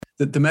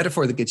the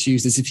metaphor that gets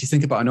used is if you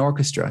think about an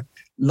orchestra,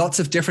 lots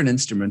of different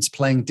instruments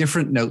playing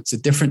different notes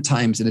at different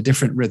times in a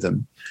different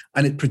rhythm,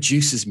 and it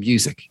produces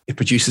music. It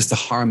produces the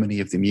harmony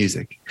of the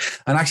music.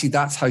 And actually,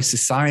 that's how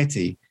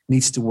society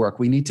needs to work.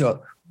 We need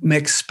to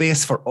make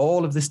space for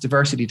all of this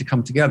diversity to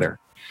come together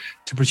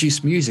to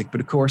produce music.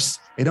 But of course,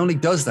 it only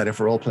does that if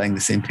we're all playing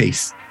the same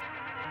piece.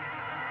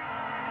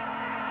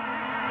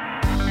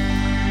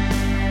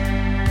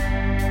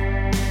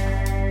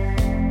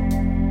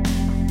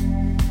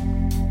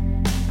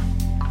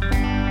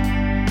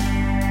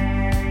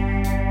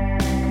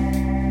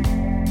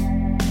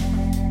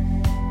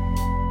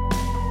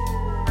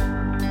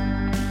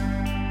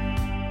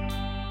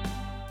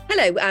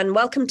 Hello and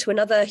welcome to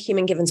another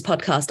Human Givens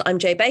podcast. I'm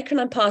Jo Baker and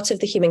I'm part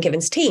of the Human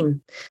Givens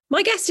team.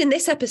 My guest in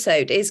this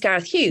episode is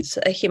Gareth Hughes,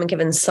 a Human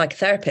Givens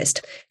psychotherapist.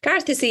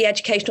 Gareth is the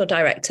Educational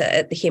Director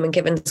at the Human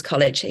Givens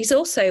College. He's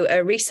also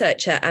a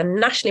researcher and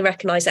nationally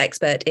recognised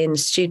expert in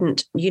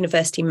student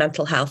university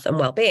mental health and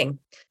wellbeing.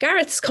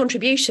 Gareth's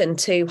contribution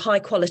to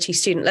high-quality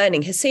student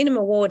learning has seen him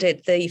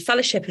awarded the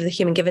Fellowship of the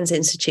Human Givens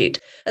Institute,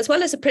 as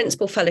well as a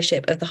Principal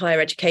Fellowship of the Higher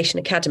Education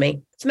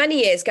Academy. For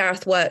many years,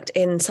 Gareth worked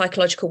in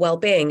psychological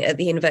wellbeing at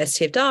the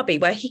University of Derby,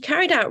 where he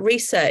carried out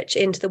research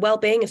into the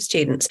wellbeing of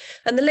students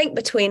and the link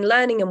between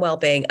learning and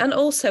wellbeing, and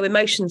also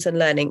emotions and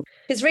learning.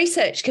 His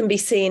research can be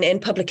seen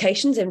in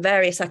publications in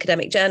various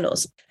academic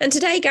journals. And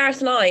today, Gareth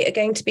and I are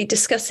going to be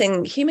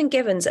discussing Human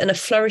Givens and a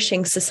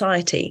flourishing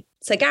society.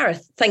 So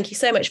Gareth, thank you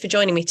so much for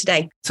joining me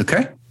today. It's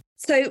okay.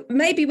 So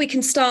maybe we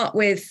can start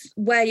with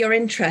where your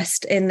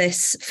interest in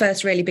this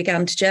first really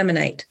began to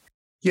germinate.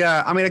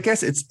 Yeah, I mean, I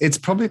guess it's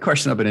probably a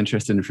question I've been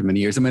interested in for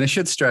many years. I mean, I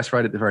should stress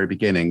right at the very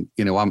beginning,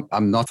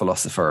 I'm not a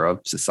philosopher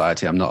of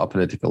society. I'm not a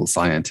political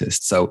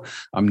scientist. So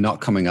I'm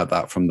not coming at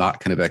that from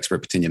that kind of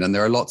expert opinion. And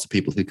there are lots of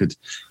people who could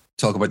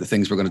talk about the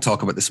things we're going to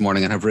talk about this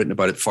morning and have written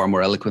about it far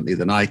more eloquently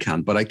than I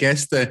can. But I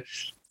guess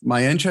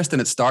my interest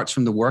in it starts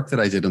from the work that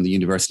I did on the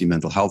University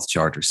Mental Health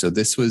Charter. So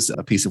this was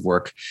a piece of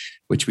work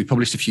which we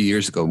published a few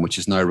years ago, and which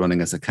is now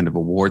running as a kind of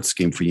award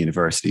scheme for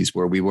universities,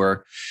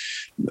 where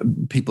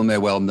people may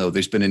well know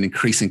there's been an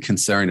increasing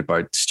concern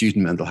about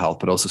student mental health,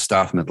 but also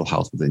staff mental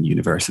health within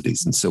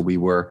universities. And so we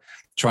were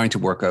trying to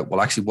work out,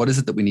 well, actually, what is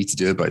it that we need to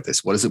do about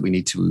this? What is it we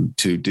need to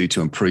do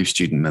to improve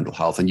student mental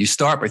health? And you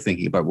start by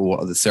thinking about, well, what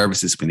are the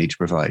services we need to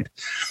provide?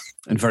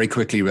 And very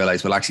quickly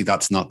realize, well, actually,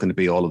 that's not going to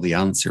be all of the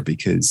answer,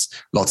 because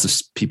lots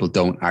of people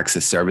don't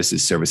access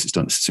services. Services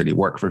don't necessarily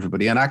work for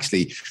everybody. And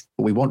actually,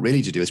 what we want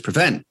really to do is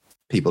prevent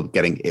people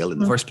getting ill in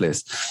the first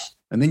place.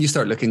 And then you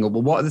start looking at,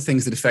 well, what are the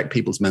things that affect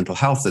people's mental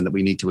health and that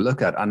we need to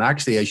look at? And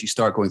actually, as you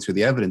start going through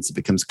the evidence, it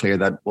becomes clear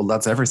that, well,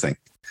 that's everything.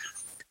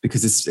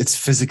 Because it's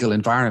physical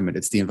environment.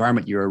 It's the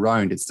environment you're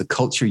around. It's the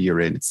culture you're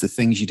in. It's the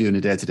things you do on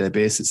a day-to-day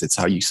basis. It's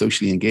how you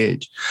socially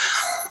engage.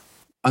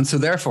 And so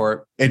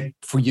therefore,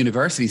 for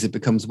universities, it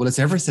becomes, well, it's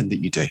everything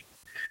that you do.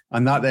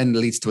 And that then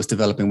leads to us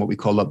developing what we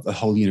call the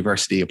whole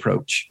university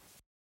approach,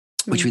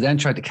 which we then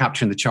tried to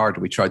capture in the charter.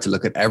 We tried to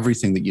look at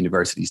everything that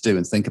universities do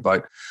and think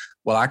about,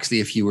 well, actually,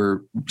 if you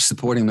were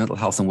supporting mental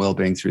health and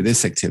wellbeing through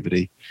this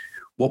activity,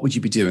 what would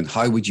you be doing?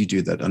 How would you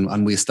do that?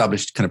 And we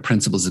established kind of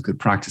principles of good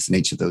practice in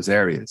each of those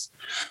areas.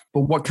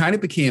 But what kind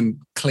of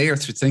became clear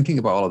through thinking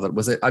about all of that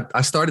was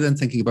I started then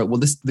thinking about, well,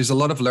 there's a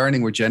lot of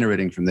learning we're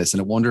generating from this. And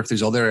I wonder if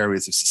there's other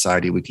areas of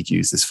society we could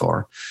use this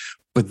for.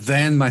 But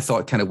then my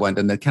thought kind of went,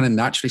 and it kind of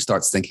naturally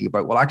starts thinking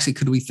about, well, actually,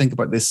 could we think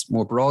about this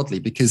more broadly?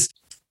 Because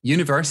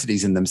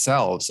universities in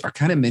themselves are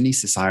kind of mini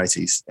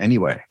societies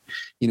anyway.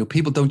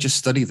 People don't just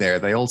study there.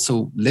 They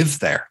also live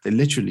there. They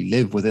literally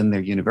live within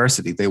their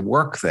university. They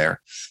work there.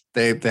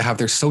 They have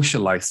their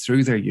social life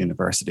through their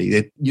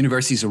university.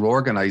 Universities are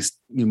organized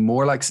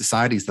more like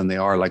societies than they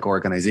are like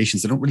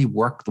organizations. They don't really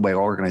work the way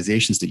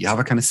organizations do. You have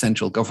a kind of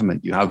central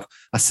government. You have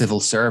a civil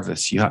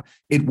service.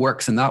 It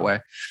works in that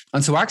way.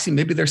 And so actually,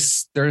 maybe there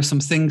are some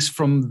things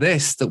from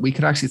this that we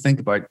could actually think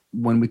about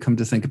when we come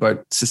to think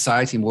about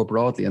society more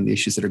broadly and the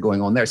issues that are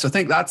going on there. So I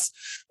think that's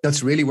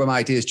really where my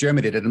ideas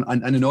germinated.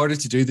 And in order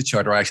to do the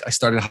charter, I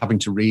started having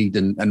to read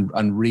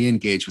and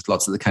re-engage with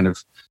lots of the kind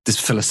of this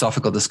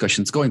philosophical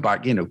discussions going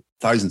back,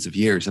 thousands of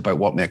years about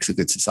what makes a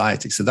good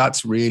society. So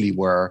that's really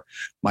where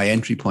my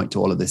entry point to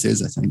all of this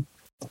is, I think.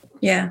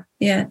 Yeah.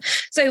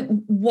 So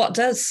what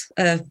does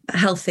a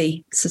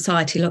healthy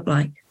society look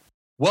like?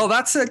 Well,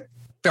 that's a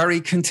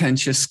very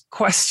contentious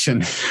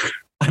question.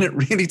 And it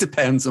really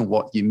depends on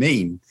what you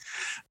mean,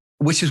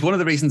 which is one of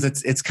the reasons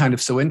it's kind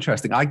of so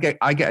interesting. I get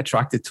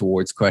attracted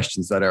towards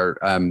questions that are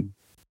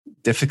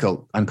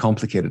difficult and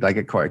complicated. I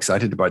get quite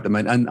excited about them.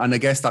 And I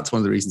guess that's one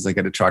of the reasons I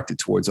get attracted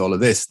towards all of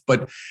this.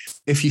 But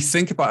if you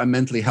think about a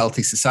mentally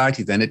healthy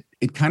society, then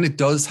it kind of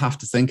does have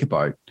to think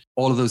about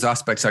all of those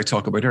aspects I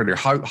talked about earlier.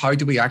 How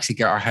do we actually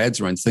get our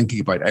heads around thinking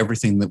about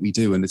everything that we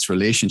do and its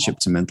relationship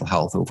to mental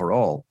health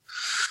overall?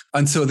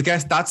 And so I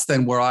guess that's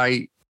then where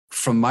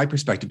from my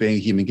perspective, being a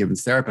Human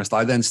Givens therapist,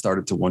 I then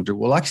started to wonder,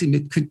 well, actually,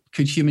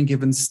 could Human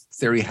Givens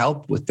theory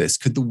help with this?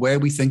 Could the way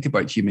we think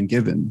about Human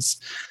Givens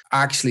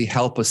actually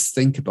help us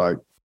think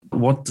about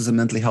What does a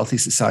mentally healthy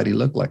society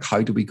look like?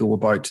 How do we go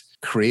about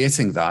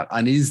creating that?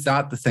 And is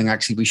that the thing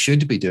actually we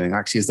should be doing?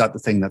 Actually, is that the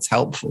thing that's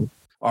helpful?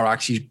 Or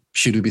actually,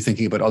 should we be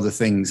thinking about other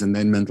things, and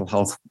then mental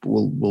health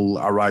will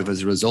arrive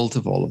as a result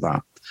of all of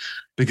that?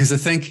 Because I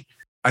think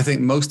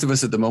most of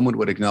us at the moment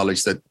would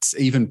acknowledge that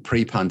even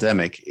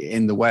pre-pandemic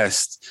in the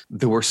West,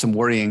 there were some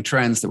worrying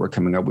trends that were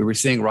coming up. We were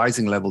seeing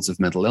rising levels of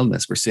mental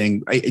illness. We're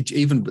seeing,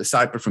 even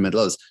aside from mental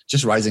illness,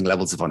 just rising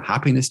levels of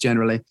unhappiness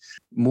generally,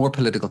 more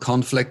political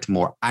conflict,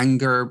 more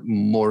anger,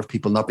 more of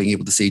people not being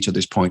able to see each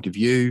other's point of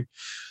view.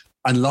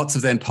 And lots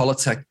of then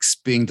politics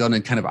being done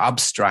in kind of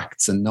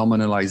abstracts and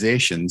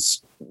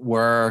nominalizations,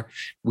 where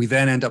we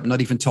then end up not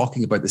even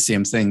talking about the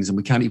same things, and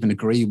we can't even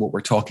agree what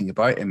we're talking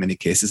about in many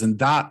cases. And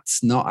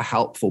that's not a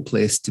helpful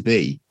place to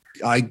be.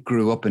 I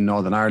grew up in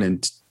Northern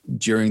Ireland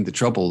during the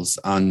Troubles,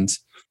 and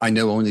I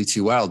know only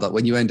too well that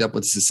when you end up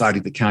with a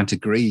society that can't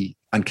agree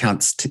and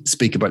can't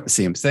speak about the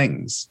same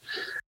things,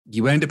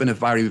 you end up in a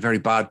very, very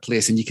bad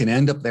place, and you can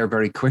end up there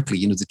very quickly.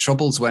 You know, the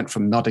Troubles went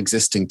from not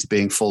existing to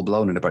being full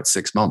blown in about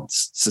 6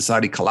 months.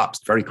 Society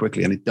collapsed very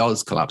quickly, and it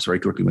does collapse very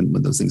quickly when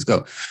those things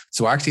go.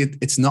 So actually,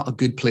 it's not a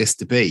good place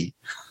to be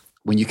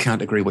when you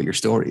can't agree what your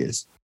story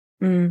is.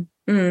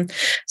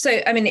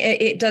 So, I mean,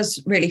 it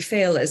does really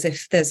feel as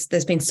if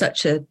there's been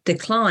such a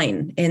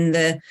decline in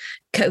the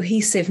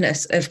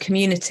cohesiveness of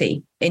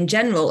community in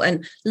general,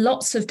 and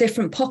lots of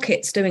different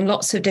pockets doing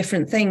lots of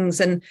different things.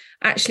 And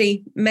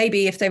actually,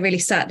 maybe if they really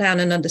sat down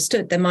and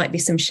understood, there might be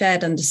some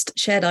shared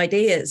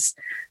ideas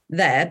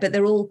there, but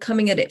they're all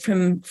coming at it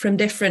from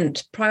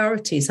different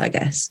priorities, I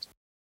guess.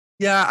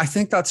 Yeah, I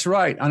think that's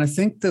right. And I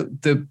think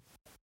that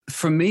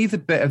for me, the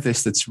bit of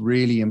this that's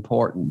really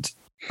important,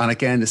 and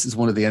again, this is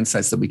one of the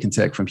insights that we can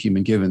take from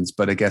Human Givens,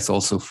 but I guess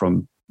also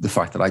from the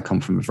fact that I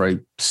come from a very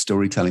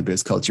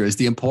storytelling-based culture, is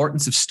the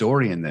importance of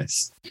story in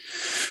this.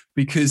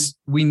 Because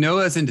we know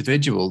as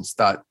individuals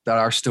that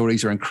our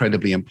stories are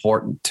incredibly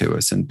important to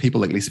us. And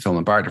people like Lisa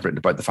Feldman Barrett have written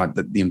about the fact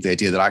that the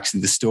idea that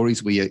actually the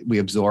stories we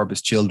absorb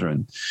as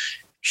children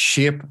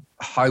shape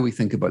how we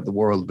think about the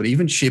world, but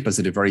even shape us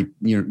at a very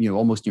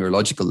almost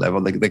neurological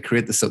level. Like they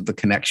create the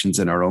connections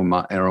in our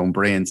own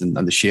brains and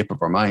the shape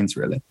of our minds,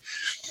 really.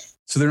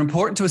 So they're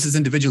important to us as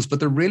individuals, but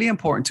they're really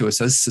important to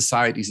us as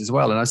societies as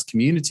well, and as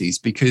communities,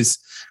 because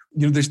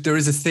there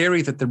is a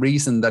theory that the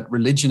reason that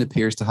religion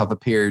appears to have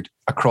appeared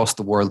across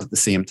the world at the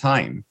same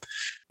time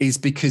is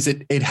because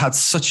it had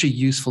such a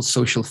useful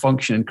social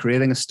function in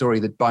creating a story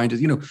that bounded.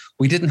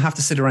 We didn't have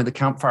to sit around the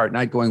campfire at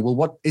night going, well,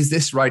 what is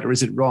this right or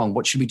is it wrong?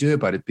 What should we do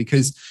about it?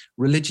 Because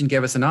religion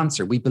gave us an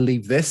answer. We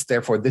believe this,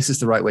 therefore this is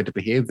the right way to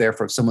behave.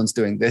 Therefore, if someone's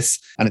doing this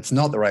and it's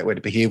not the right way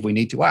to behave, we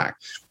need to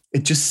act.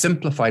 It just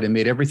simplified and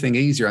made everything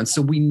easier. And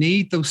so we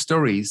need those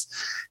stories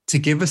to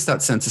give us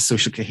that sense of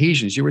social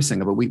cohesion, as you were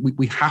saying about.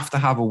 We have to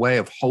have a way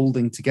of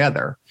holding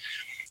together,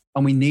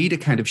 and we need a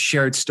kind of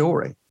shared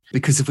story.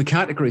 Because if we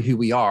can't agree who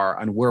we are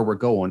and where we're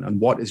going and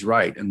what is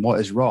right and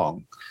what is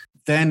wrong,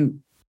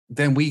 then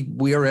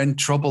we are in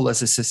trouble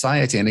as a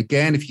society. And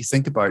again, if you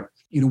think about,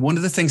 one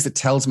of the things that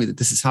tells me that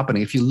this is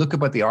happening, if you look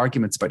about the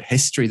arguments about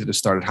history that have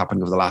started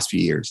happening over the last few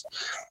years,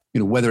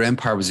 whether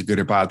empire was a good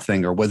or bad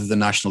thing, or whether the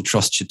National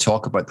Trust should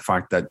talk about the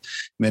fact that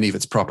many of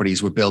its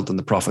properties were built on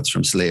the profits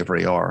from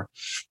slavery, or,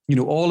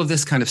 all of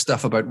this kind of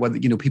stuff about whether,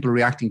 people are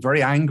reacting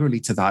very angrily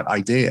to that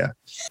idea.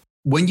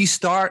 When you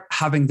start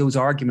having those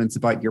arguments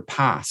about your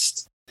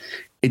past,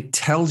 it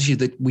tells you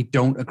that we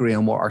don't agree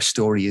on what our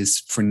story is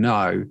for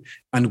now,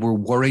 and we're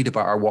worried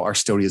about what our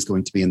story is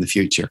going to be in the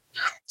future.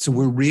 So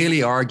we're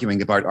really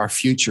arguing about our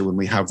future when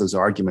we have those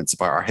arguments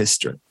about our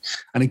history.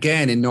 And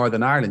again, in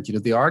Northern Ireland,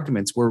 the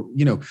arguments were,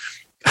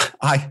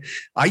 I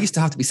used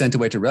to have to be sent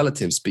away to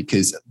relatives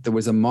because there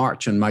was a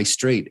march on my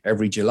street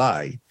every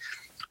July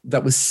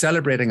that was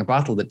celebrating a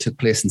battle that took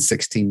place in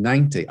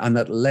 1690 and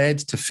that led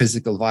to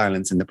physical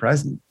violence in the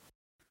present.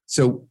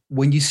 So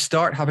when you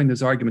start having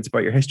those arguments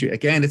about your history,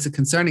 again, it's a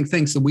concerning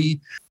thing. So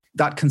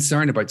that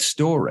concern about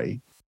story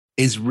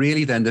is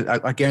really then,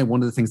 again,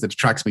 one of the things that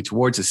attracts me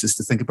towards this is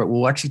to think about,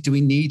 well, actually, do we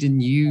need a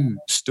new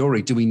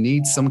story? Do we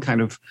need some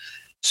kind of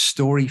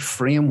story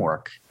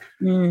framework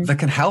that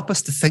can help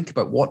us to think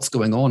about what's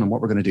going on and what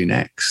we're going to do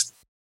next?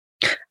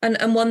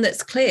 And one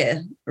that's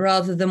clear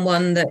rather than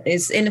one that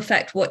is, in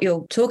effect, what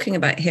you're talking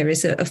about here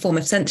is a form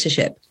of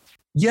censorship.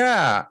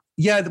 Yeah.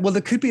 Well,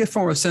 there could be a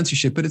form of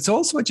censorship, but it's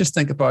also, I just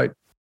think about,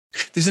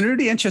 there's a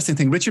really interesting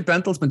thing. Richard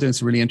Bentl's been doing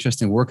some really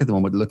interesting work at the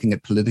moment, looking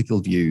at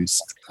political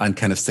views and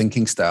kind of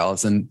thinking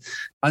styles. And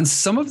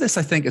some of this,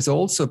 I think, is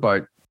also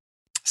about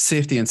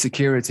safety and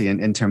security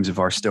in terms of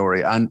our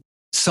story. And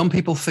some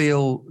people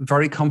feel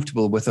very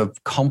comfortable with a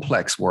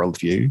complex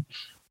worldview,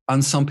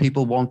 and some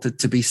people want it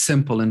to be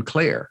simple and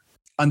clear.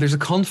 And there's a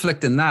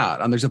conflict in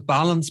that, and there's a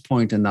balance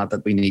point in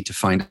that we need to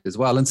find as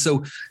well. And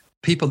so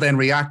people then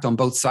react on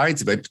both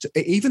sides of it,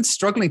 even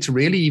struggling to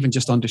really even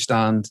just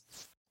understand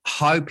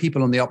how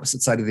people on the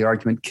opposite side of the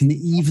argument can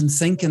even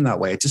think in that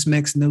way. It just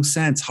makes no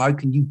sense. How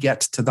can you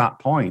get to that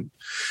point?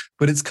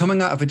 But it's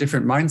coming out of a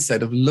different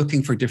mindset of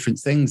looking for different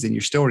things in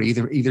your story,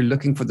 either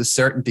looking for the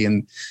certainty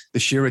and the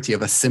surety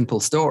of a simple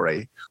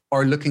story,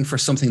 or looking for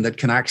something that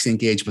can actually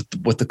engage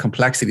with the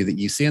complexity that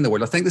you see in the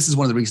world. I think this is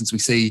one of the reasons we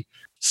see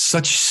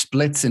such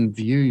splits in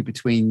view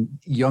between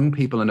young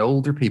people and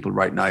older people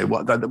right now.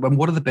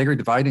 One of the bigger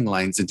dividing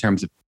lines in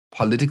terms of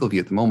political view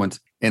at the moment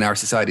in our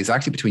society is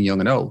actually between young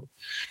and old.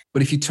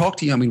 But if you talk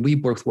to we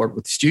both work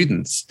with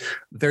students,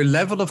 their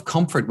level of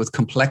comfort with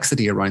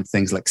complexity around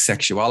things like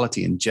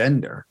sexuality and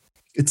gender,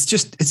 it's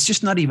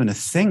just not even a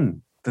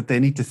thing that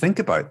they need to think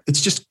about. It's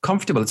just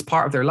comfortable. It's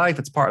part of their life.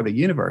 It's part of the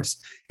universe.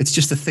 It's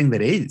just a thing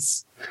that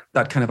is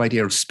that kind of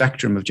idea of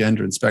spectrum of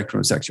gender and spectrum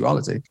of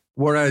sexuality.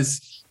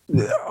 Whereas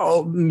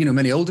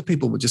many older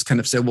people would just kind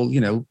of say, well,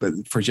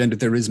 for gender,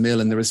 there is male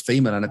and there is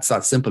female, and it's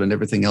that simple, and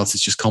everything else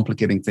is just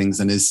complicating things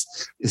and is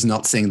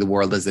not seeing the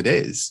world as it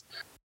is.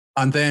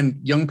 And then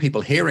young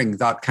people hearing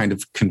that kind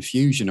of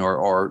confusion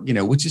or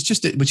which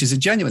is a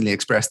genuinely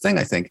expressed thing,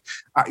 I think,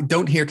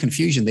 don't hear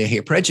confusion, they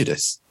hear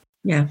prejudice.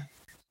 Yeah.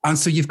 And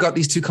so you've got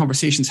these two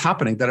conversations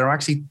happening that are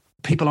actually,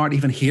 people aren't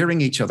even hearing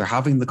each other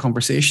having the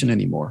conversation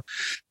anymore,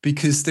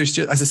 because there's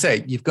just, as I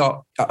say, you've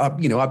got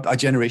a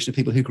generation of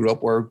people who grew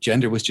up where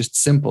gender was just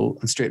simple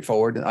and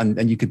straightforward,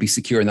 and you could be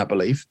secure in that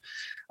belief,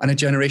 and a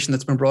generation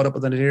that's been brought up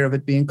with an idea of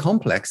it being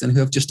complex and who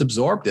have just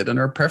absorbed it and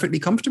are perfectly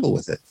comfortable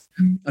with it,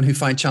 and who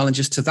find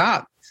challenges to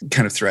that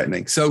kind of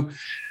threatening. So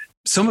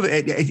some of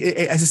it,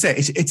 as I say,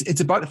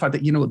 it's about the fact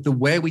that the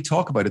way we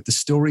talk about it, the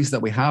stories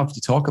that we have to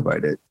talk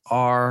about it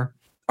are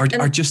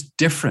just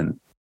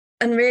different.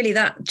 And really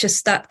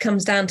that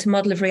comes down to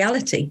model of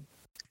reality.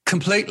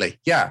 Completely.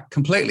 Yeah,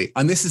 completely.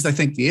 And this is, I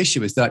think, the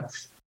issue is that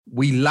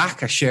we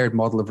lack a shared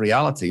model of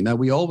reality. Now,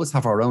 we always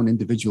have our own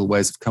individual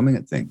ways of coming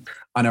at things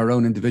and our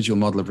own individual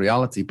model of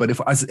reality. But if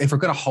we're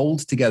going to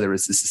hold together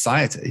as a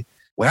society,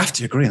 we have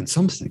to agree on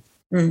something.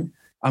 And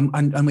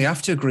we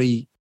have to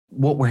agree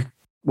what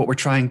we're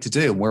trying to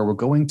do and where we're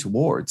going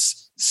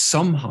towards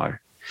somehow.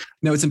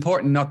 Now, it's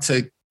important not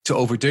to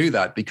overdo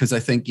that, because I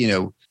think,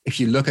 if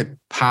you look at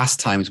past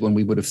times when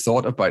we would have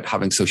thought about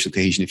having social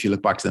cohesion, if you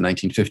look back to the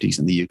 1950s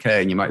in the UK,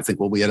 and you might think,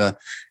 well, we had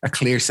a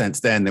clear sense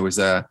then. There was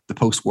the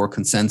post-war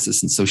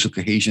consensus and social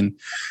cohesion.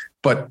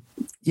 But,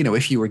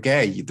 if you were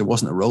gay, there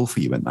wasn't a role for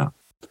you in that.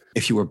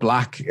 If you were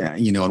black,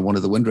 on one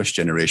of the Windrush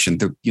generation,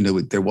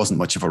 there wasn't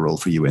much of a role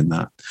for you in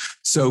that.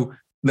 So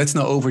let's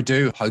not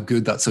overdo how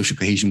good that social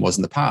cohesion was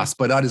in the past.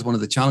 But that is one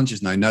of the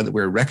challenges now that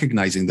we're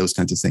recognizing those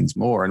kinds of things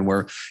more, and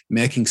we're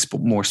making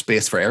more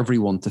space for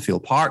everyone to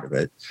feel part of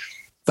it.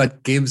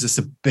 That gives us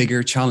a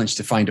bigger challenge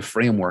to find a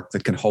framework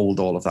that can hold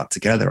all of that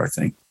together, I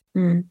think.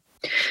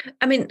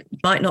 I mean, it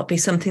might not be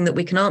something that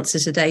we can answer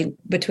today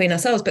between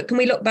ourselves, but can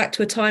we look back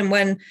to a time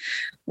when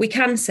we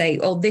can say,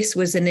 oh, this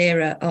was an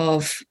era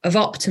of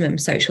optimum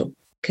social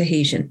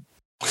cohesion?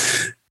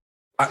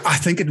 I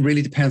think it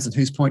really depends on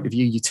whose point of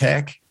view you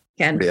take.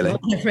 Really.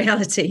 Model of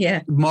reality,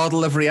 yeah.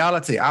 Model of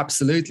reality,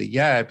 absolutely,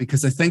 yeah.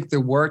 Because I think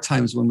there were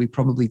times when we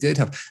probably did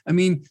have. I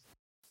mean,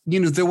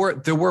 there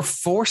were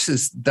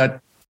forces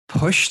that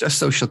pushed a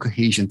social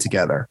cohesion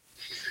together.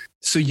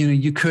 So,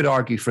 you could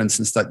argue, for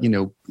instance, that,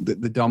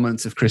 the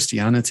dominance of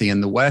Christianity in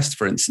the West,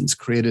 for instance,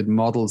 created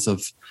models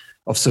of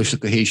social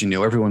cohesion.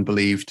 Everyone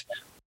believed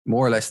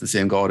more or less the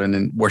same God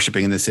and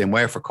worshipping in the same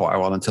way for quite a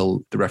while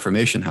until the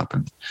Reformation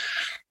happened.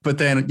 But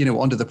then,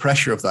 under the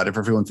pressure of that, if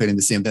everyone feeling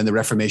the same, then the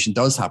Reformation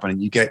does happen,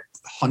 and you get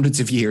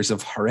hundreds of years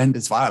of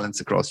horrendous violence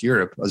across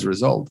Europe as a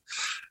result.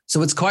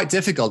 So it's quite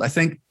difficult. I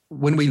think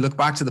when we look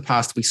back to the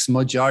past, we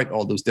smudge out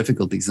all those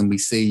difficulties and we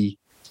see,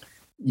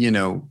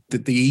 the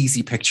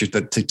easy picture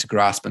to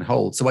grasp and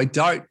hold. So I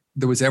doubt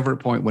there was ever a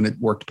point when it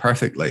worked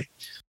perfectly.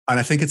 And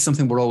I think it's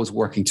something we're always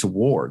working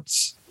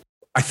towards.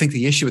 I think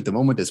the issue at the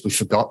moment is we've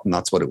forgotten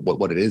that's what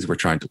it is we're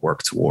trying to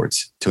work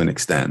towards to an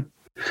extent.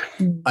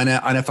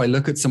 And if I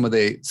look at some of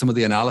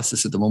the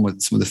analysis at the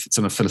moment,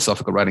 some of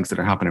philosophical writings that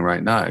are happening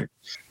right now,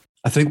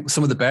 I think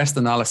some of the best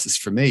analysis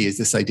for me is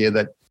this idea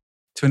that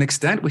to an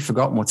extent we've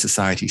forgotten what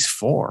society's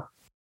for.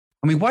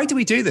 I mean, why do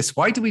we do this?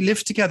 Why do we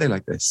live together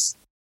like this?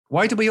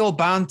 Why do we all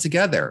band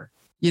together?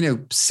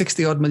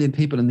 60 odd million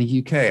people in the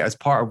UK as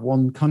part of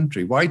one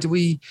country. Why do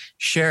we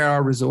share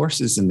our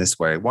resources in this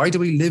way? Why do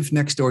we live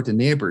next door to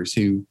neighbors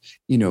who,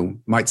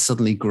 might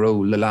suddenly grow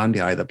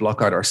Lalandiae that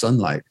block out our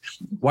sunlight?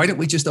 Why don't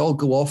we just all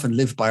go off and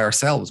live by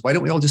ourselves? Why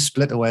don't we all just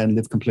split away and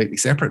live completely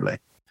separately?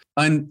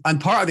 And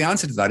part of the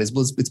answer to that is,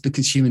 it's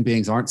because human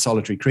beings aren't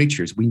solitary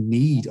creatures. We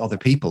need other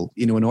people.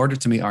 In order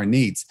to meet our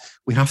needs,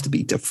 we have to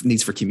be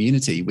needs for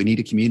community. We need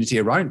a community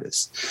around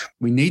us.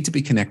 We need to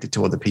be connected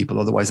to other people.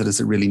 Otherwise, it has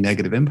a really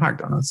negative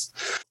impact on us.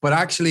 But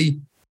actually,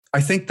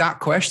 I think that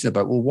question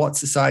about, well, what's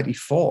society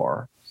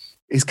for,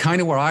 is kind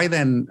of where I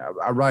then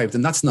arrived.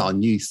 And that's not a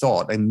new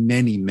thought. And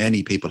many,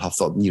 many people have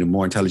thought,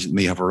 more intelligent than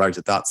me have arrived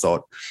at that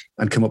thought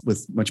and come up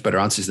with much better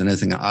answers than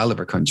anything I'll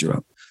ever conjure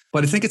up.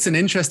 But I think it's an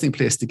interesting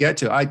place to get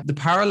to. The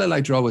parallel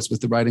I draw is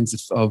with the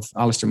writings of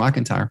Alistair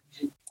MacIntyre.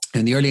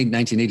 in the early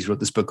 1980s, wrote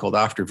this book called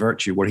After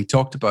Virtue, where he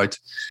talked about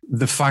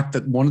the fact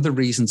that one of the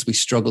reasons we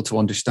struggle to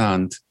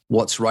understand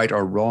what's right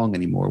or wrong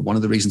anymore, one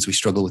of the reasons we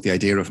struggle with the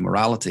idea of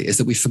morality, is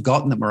that we've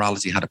forgotten that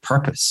morality had a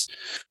purpose.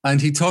 And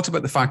he talked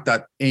about the fact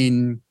that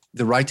in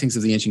the writings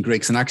of the ancient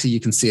Greeks, and actually you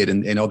can see it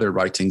in other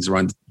writings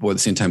around the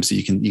same time, so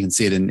you can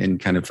see it in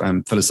kind of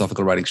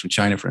philosophical writings from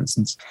China, for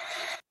instance.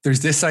 There's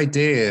this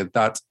idea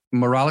that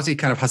morality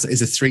kind of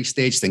is a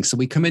 3-stage thing. So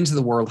we come into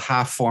the world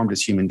half-formed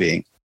as human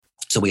beings.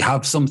 So we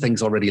have some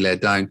things already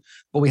laid down,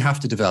 but we have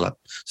to develop.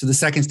 So the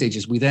second stage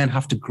is we then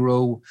have to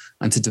grow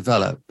and to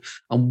develop.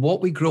 And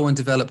what we grow and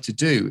develop to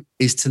do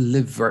is to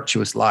live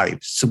virtuous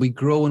lives. So we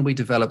grow and we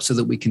develop so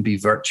that we can be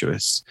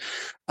virtuous.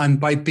 And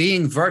by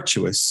being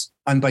virtuous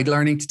and by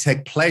learning to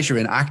take pleasure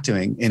in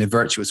acting in a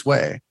virtuous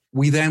way,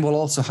 we then will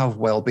also have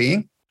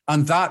well-being.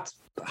 And that,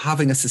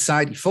 having a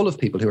society full of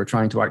people who are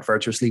trying to act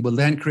virtuously, will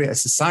then create a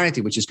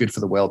society which is good for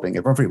the well-being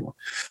of everyone.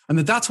 And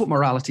that's what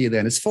morality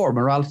then is for.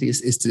 Morality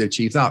is to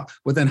achieve that.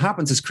 What then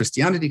happens is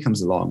Christianity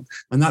comes along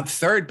and that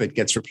third bit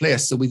gets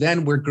replaced. So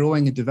we're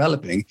growing and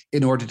developing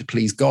in order to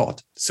please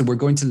God. So we're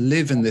going to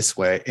live in this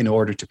way in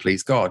order to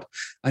please God.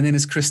 And then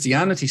as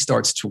Christianity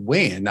starts to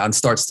wane and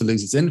starts to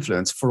lose its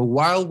influence, for a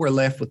while we're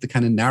left with the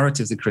kind of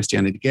narrative that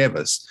Christianity gave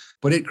us,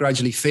 but it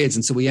gradually fades.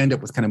 And so we end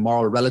up with kind of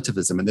moral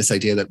relativism and this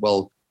idea that,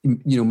 well,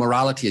 you know,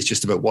 morality is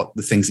just about what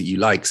the things that you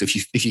like. So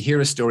if you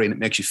hear a story and it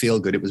makes you feel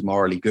good, it was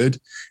morally good.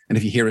 And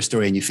if you hear a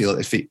story and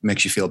if it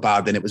makes you feel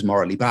bad, then it was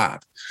morally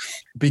bad.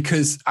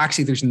 Because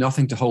actually there's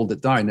nothing to hold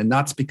it down. And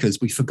that's because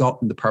we've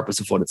forgotten the purpose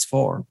of what it's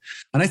for.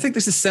 And I think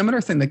there's a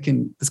similar thing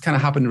that's kind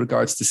of happened in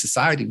regards to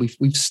society.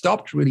 We've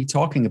stopped really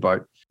talking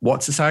about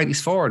what society's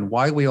for and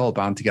why we all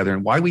band together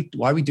and why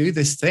we do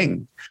this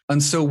thing.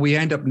 And so we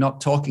end up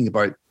not talking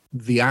about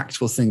the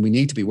actual thing we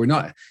need to be. We're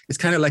not, it's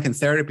kind of like in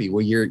therapy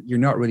where you're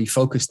not really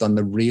focused on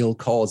the real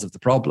cause of the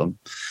problem.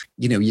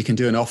 You know, you can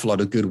do an awful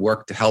lot of good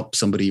work to help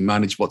somebody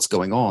manage what's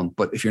going on,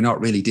 but if you're not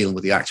really dealing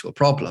with the actual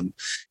problem,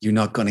 you're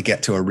not going to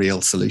get to a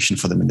real solution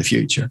for them in the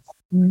future.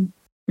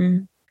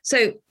 Mm-hmm.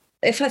 So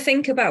if I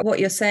think about what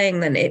you're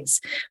saying, then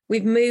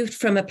we've moved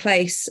from a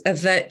place of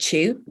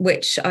virtue,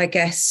 which I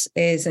guess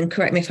is, and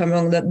correct me if I'm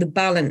wrong, the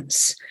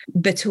balance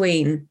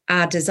between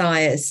our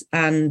desires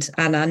and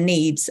our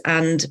needs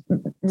and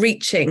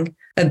reaching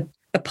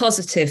a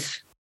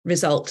positive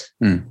result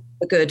for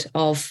the good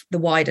of the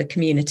wider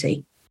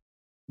community.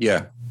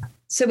 Yeah.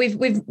 So we've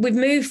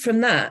moved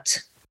from that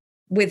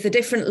with the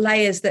different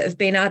layers that have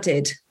been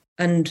added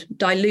and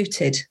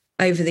diluted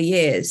over the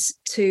years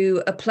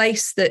to a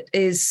place that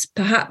is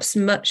perhaps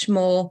much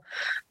more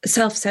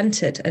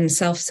self-centered and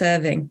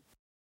self-serving.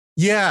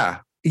 Yeah.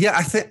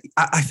 I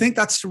think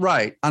that's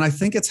right. And I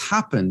think it's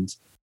happened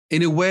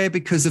in a way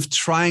because of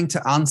trying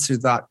to answer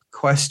that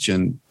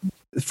question.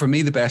 For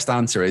me, the best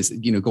answer is,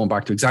 you know, going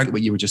back to exactly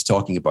what you were just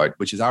talking about,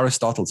 which is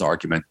Aristotle's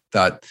argument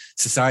that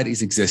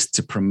societies exist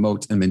to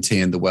promote and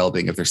maintain the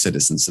well-being of their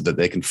citizens so that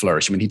they can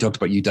flourish. I mean, he talked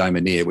about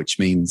eudaimonia, which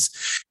means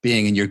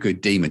being in your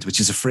good demons, which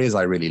is a phrase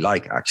I really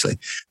like, actually.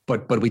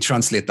 But we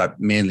translate that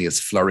mainly as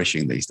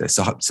flourishing these days.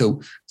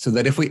 So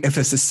that if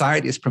a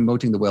society is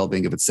promoting the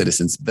well-being of its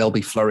citizens, they'll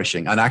be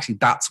flourishing. And actually,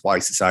 that's why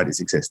societies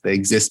exist. They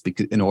exist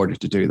in order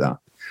to do that.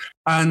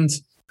 And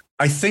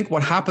I think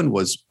what happened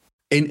was,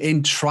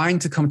 in trying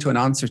to come to an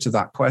answer to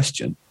that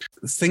question,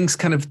 things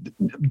kind of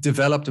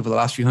developed over the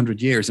last few hundred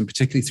years, and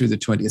particularly through the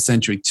 20th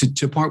century,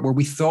 to a point where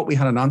we thought we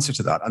had an answer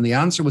to that. And the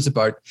answer was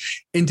about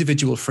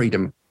individual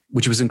freedom,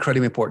 which was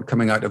incredibly important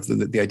coming out of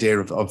the idea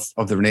of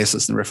the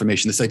Renaissance and the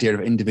Reformation, this idea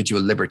of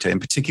individual liberty, and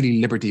particularly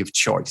liberty of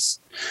choice.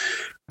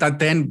 That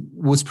then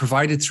was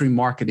provided through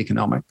market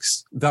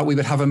economics, that we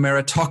would have a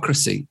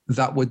meritocracy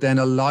that would then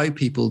allow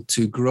people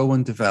to grow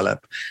and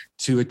develop,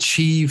 to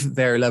achieve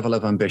their level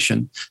of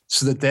ambition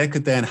so that they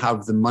could then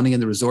have the money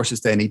and the resources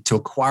they need to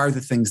acquire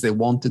the things they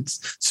wanted.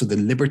 So the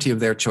liberty of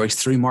their choice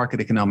through market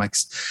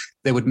economics,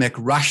 they would make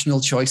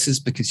rational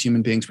choices because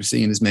human beings were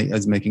seen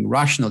as making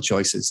rational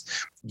choices,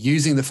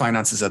 using the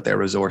finances at their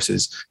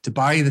resources to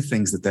buy the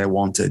things that they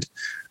wanted,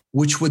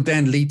 which would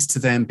then lead to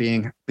them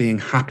being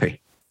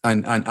happy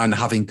and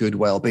having good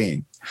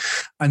well-being.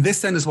 And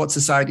this then is what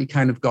society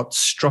kind of got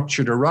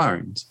structured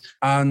around.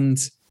 And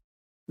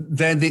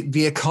then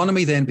the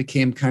economy then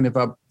became kind of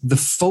the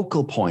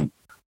focal point.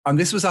 And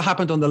this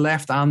happened on the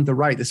left and the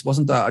right. This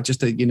wasn't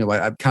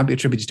it can't be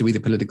attributed to either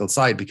political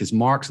side, because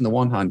Marx on the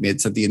one hand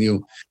said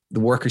the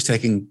workers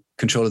taking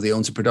control of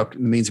the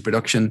means of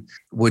production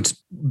would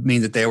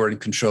mean that they were in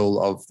control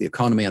of the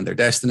economy and their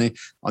destiny.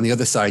 On the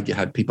other side, you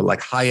had people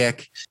like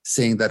Hayek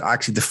saying that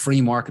actually the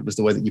free market was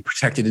the way that you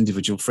protected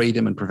individual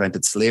freedom and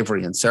prevented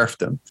slavery and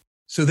serfdom.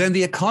 So then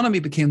the economy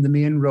became the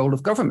main role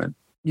of government.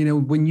 You know,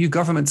 when new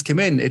governments come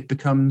in, it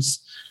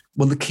becomes,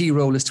 well, the key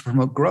role is to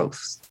promote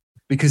growth,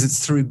 because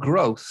it's through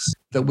growth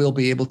that we'll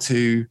be able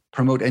to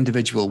promote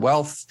individual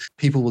wealth.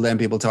 People will then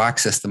be able to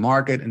access the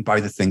market and buy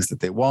the things that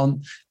they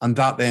want. And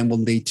that then will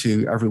lead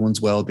to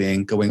everyone's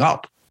well-being going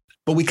up.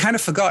 But we kind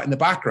of forgot in the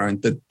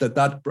background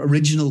that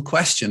original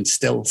question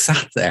still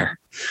sat there.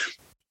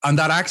 And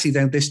that actually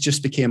then this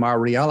just became our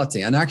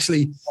reality. And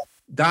actually,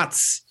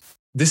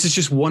 this is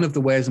just one of the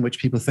ways in which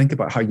people think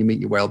about how you meet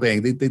your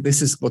well-being.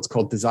 This is what's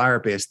called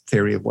desire-based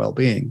theory of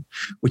well-being,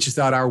 which is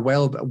that our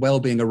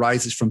well-being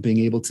arises from being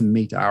able to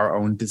meet our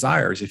own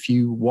desires. If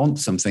you want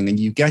something and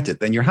you get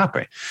it, then you're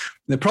happy.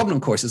 The problem,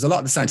 of course, is a lot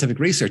of the scientific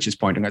research is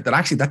pointing out that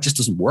actually that just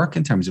doesn't work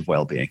in terms of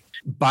well-being.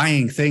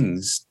 Buying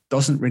things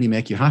doesn't really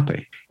make you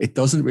happy. It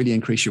doesn't really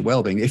increase your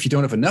well-being. If you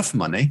don't have enough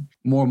money,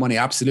 more money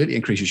absolutely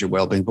increases your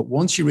well-being. But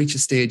once you reach a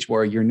stage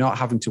where you're not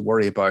having to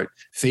worry about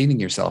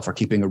feeding yourself or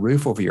keeping a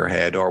roof over your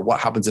head or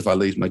what happens if I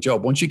lose my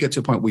job, once you get to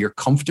a point where you're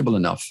comfortable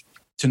enough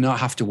to not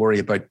have to worry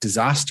about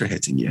disaster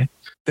hitting you,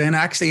 then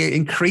actually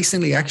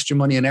increasingly extra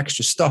money and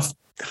extra stuff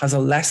has a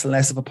less and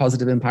less of a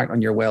positive impact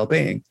on your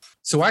well-being.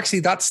 So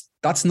actually that's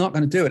not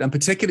going to do it. And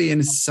particularly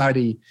in a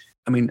society,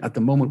 I mean, at the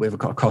moment, we have a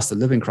cost of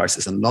living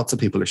crisis and lots of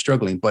people are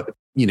struggling. But,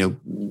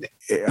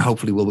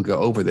 hopefully we'll go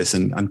over this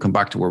and come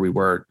back to where we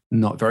were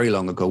not very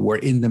long ago, where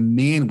in the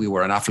main, we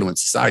were an affluent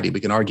society. We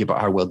can argue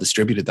about how well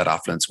distributed that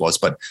affluence was.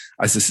 But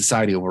as a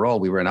society overall,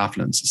 we were an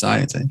affluent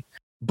society.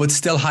 But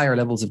still higher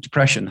levels of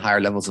depression,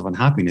 higher levels of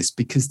unhappiness,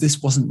 because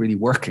this wasn't really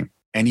working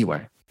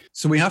anyway.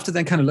 So we have to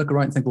then kind of look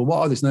around and think, well, what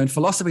are these? Now, in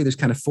philosophy, there's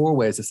kind of 4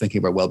 ways of thinking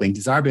about well-being.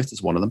 Desire-based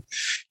is one of them.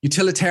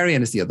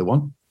 Utilitarian is the other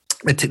one.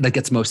 That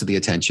gets most of the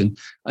attention.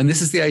 And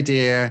this is the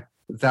idea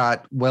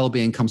that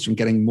well-being comes from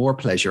getting more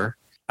pleasure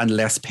and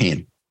less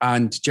pain.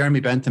 And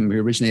Jeremy Bentham,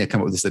 who originally had come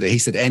up with this idea, he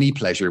said any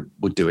pleasure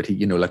would do it.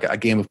 Like a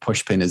game of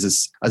pushpin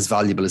is as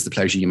valuable as the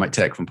pleasure you might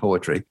take from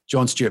poetry.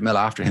 John Stuart Mill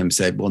after him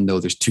said, well, no,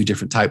 there's 2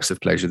 different types of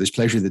pleasure. There's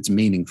pleasure that's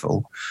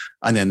meaningful.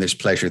 And then there's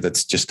pleasure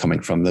that's just coming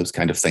from those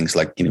kind of things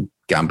like,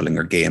 gambling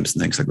or games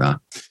and things like that.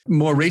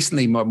 More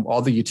recently,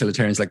 other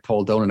utilitarians like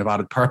Paul Dolan have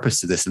added purpose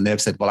to this. And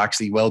they've said, well,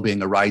 actually,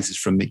 well-being arises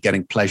from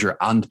getting pleasure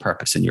and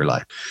purpose in your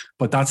life.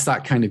 But that's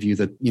that kind of view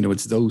that,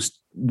 it's those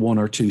 1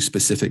 or 2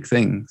 specific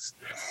things.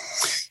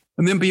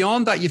 And then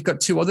beyond that, you've got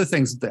 2 other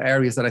things, the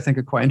areas that I think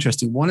are quite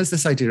interesting. One is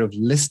this idea of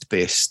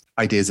list-based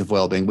ideas of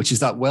well-being, which is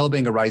that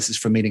well-being arises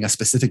from meeting a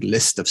specific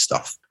list of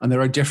stuff. And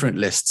there are different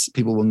lists.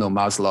 People will know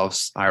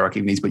Maslow's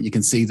hierarchy of needs, but you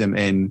can see them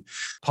in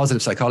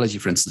positive psychology,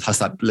 for instance, has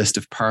that list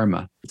of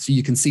PERMA. So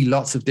you can see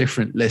lots of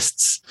different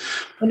lists.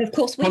 And of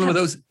course,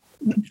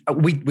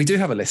 we do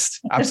have a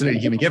list.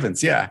 Absolutely. Human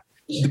Givens. Yeah.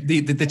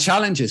 The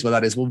challenges with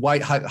that is, well,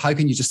 how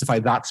can you justify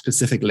that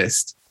specific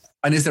list?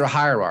 And is there a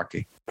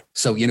hierarchy?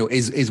 So,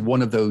 is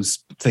one of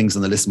those things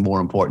on the list more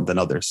important than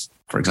others,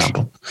 for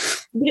example?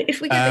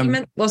 If we get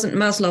it wasn't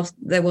Maslow,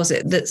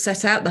 that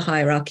set out the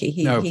hierarchy.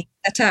 He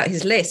set out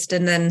his list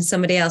and then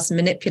somebody else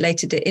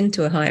manipulated it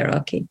into a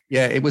hierarchy.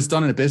 Yeah, it was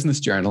done in a business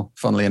journal,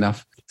 funnily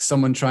enough.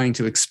 Someone trying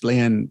to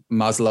explain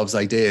Maslow's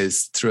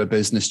ideas through a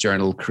business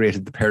journal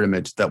created the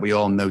pyramid that we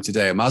all know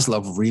today.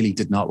 Maslow really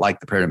did not like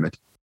the pyramid.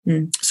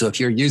 So if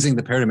you're using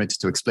the pyramid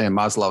to explain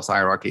Maslow's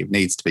hierarchy of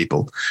needs to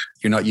people,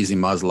 you're not using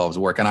Maslow's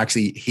work. And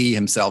actually, he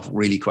himself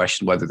really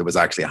questioned whether there was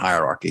actually a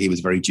hierarchy. He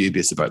was very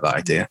dubious about that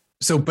idea.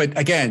 So, but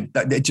again,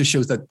 it just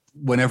shows that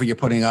whenever you're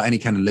putting out any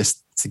kind of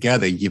list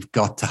together, you've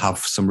got to have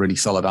some really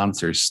solid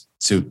answers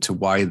to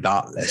why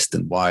that list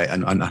and why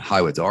and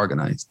how it's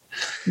organized.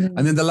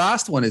 And then the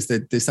last one is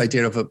that this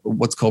idea of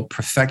what's called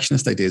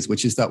perfectionist ideas,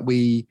 which is that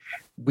we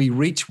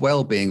reach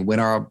well-being when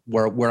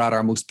we're at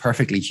our most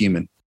perfectly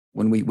human.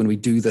 When we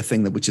do the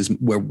thing which is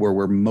where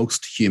we're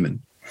most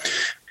human.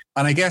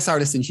 And I guess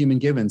Artists and Human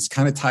Givens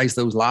kind of ties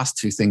those last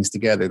 2 things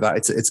together,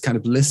 that it's kind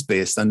of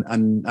list-based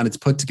and it's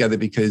put together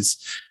because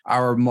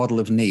our model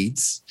of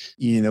needs,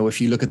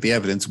 if you look at the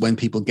evidence, when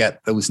people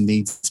get those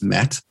needs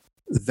met,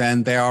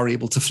 then they are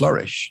able to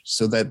flourish,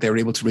 so that they're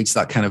able to reach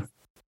that kind of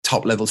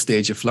top level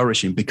stage of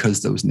flourishing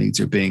because those needs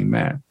are being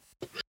met.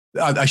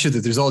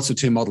 There's also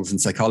 2 models in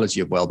psychology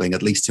of well-being,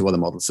 at least 2 other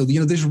models. So,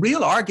 there's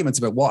real arguments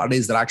about what it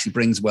is that actually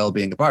brings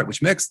well-being about, which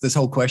makes this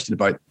whole question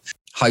about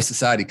how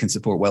society can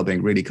support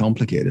well-being really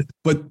complicated.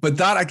 But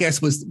that, I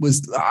guess, was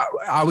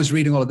I was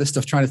reading all of this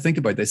stuff, trying to think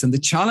about this. And the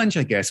challenge,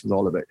 I guess, with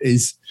all of it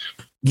is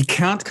you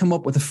can't come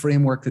up with a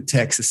framework that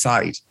takes a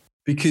side,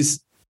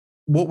 because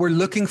what we're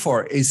looking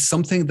for is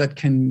something that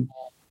can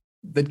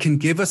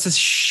give us a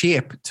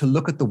shape to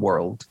look at the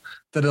world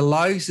that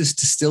allows us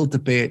to still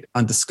debate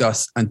and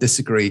discuss and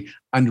disagree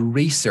and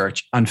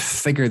research and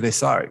figure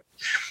this out.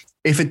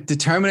 If it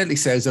determinately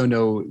says, oh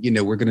no,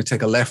 we're going to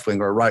take a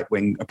left-wing or a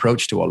right-wing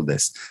approach to all of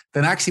this,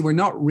 then actually we're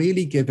not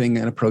really giving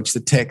an approach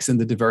that takes in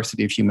the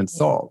diversity of human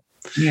thought.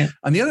 Yeah.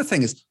 And the other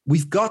thing is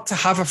we've got to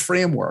have a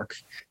framework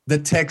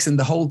that takes in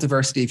the whole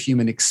diversity of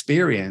human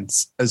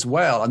experience as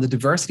well, and the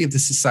diversity of the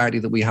society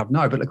that we have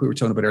now. But like we were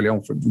talking about earlier on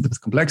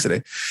with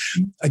complexity,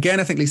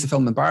 again, I think Lisa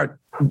Feldman Barrett,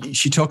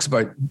 she talks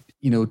about,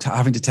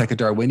 having to take a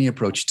Darwinian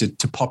approach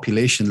to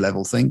population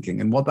level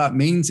thinking. And what that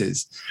means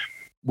is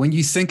when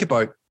you think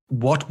about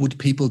what would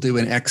people do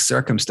in X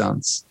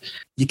circumstance,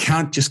 you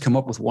can't just come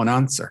up with one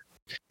answer,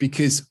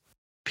 because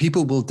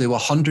people will do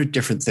 100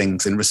 different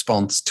things in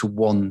response to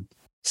one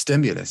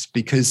stimulus,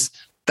 because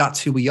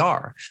that's who we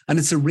are. And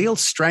it's a real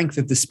strength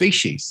of the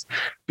species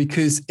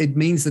because it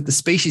means that the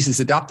species is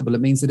adaptable.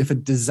 It means that if a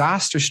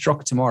disaster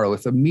struck tomorrow,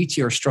 if a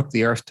meteor struck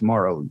the earth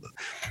tomorrow,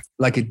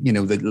 like it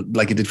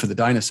did for the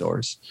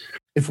dinosaurs,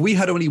 if we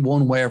had only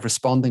one way of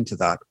responding to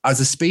that, as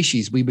a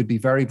species, we would be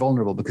very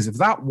vulnerable because if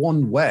that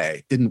one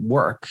way didn't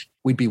work,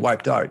 we'd be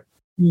wiped out.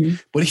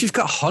 Mm. But if you've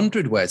got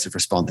 100 ways of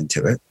responding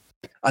to it,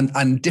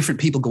 and different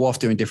people go off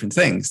doing different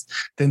things,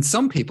 then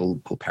some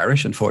people will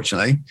perish,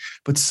 unfortunately,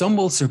 but some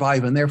will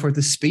survive, and therefore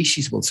the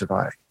species will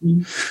survive.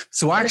 Mm.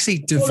 So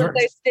actually, all of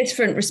those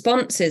different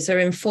responses are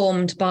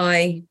informed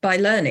by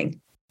learning.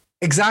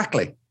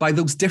 Exactly. By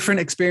those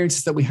different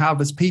experiences that we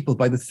have as people,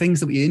 by the things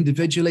that we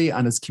individually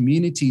and as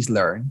communities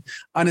learn.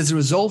 And as a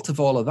result of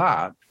all of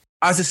that,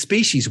 as a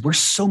species, we're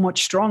so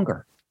much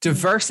stronger.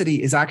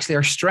 Diversity is actually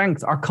our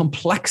strength. Our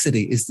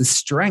complexity is the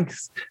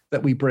strength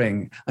that we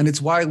bring. And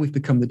it's why we've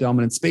become the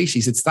dominant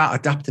species. It's that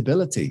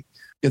adaptability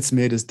that's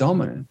made us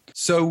dominant.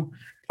 So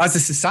as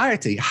a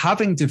society,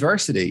 having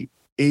diversity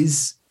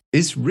is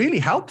really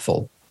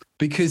helpful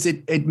because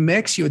it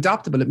makes you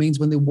adaptable. It means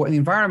when the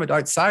environment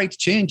outside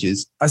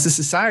changes, as a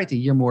society,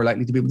 you're more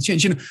likely to be able to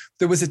change.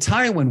 There was a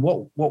time when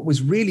what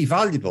was really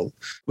valuable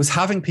was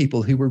having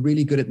people who were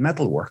really good at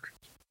metalwork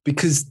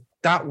because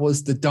that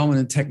was the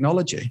dominant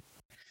technology.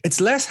 It's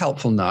less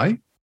helpful now.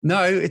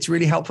 Now it's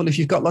really helpful if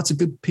you've got lots of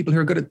good people who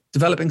are good at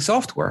developing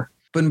software.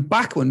 But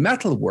back when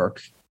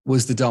metalwork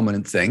was the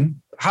dominant thing,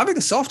 having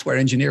a software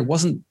engineer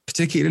wasn't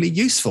particularly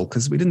useful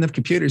because we didn't have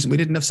computers and we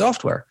didn't have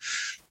software.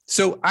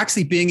 So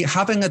actually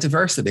having a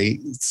diversity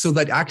so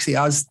that actually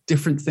as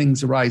different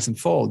things arise and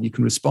fall, you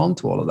can respond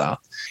to all of that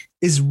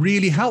is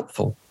really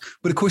helpful.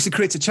 But of course, it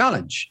creates a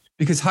challenge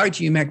because how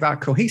do you make that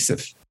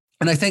cohesive?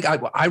 And I think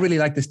I really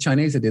like this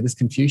Chinese idea, this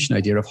Confucian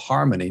idea of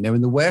harmony. Now,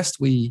 in the West,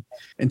 we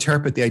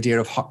interpret the idea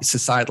of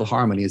societal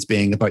harmony as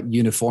being about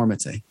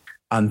uniformity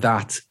and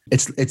that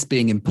it's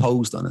being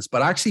imposed on us.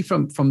 But actually,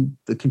 from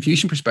the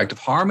Confucian perspective,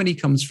 harmony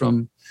comes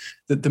from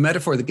the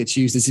metaphor that gets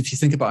used is if you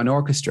think about an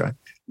orchestra,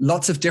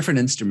 lots of different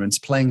instruments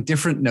playing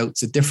different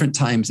notes at different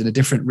times in a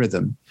different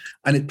rhythm,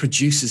 and it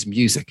produces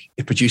music.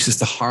 It produces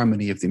the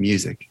harmony of the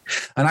music.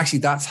 And actually,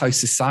 that's how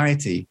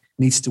society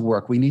needs to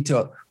work. We need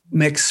to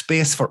make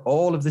space for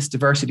all of this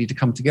diversity to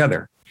come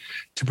together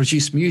to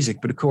produce music.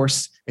 But of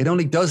course, it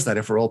only does that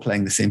if we're all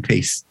playing the same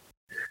piece.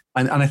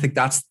 And I think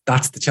that's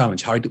the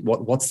challenge.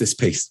 What's this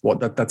piece?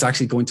 That's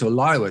actually going to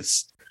allow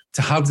us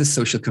to have this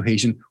social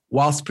cohesion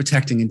whilst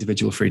protecting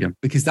individual freedom.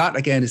 Because that,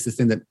 again, is the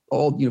thing that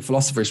all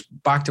philosophers,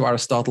 back to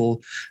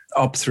Aristotle,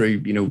 up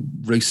through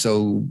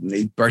Rousseau,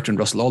 Bertrand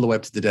Russell, all the way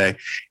up to today,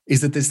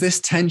 is that there's this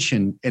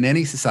tension in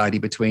any society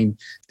between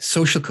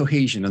social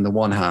cohesion on the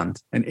one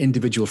hand and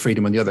individual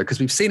freedom on the other. Because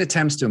we've seen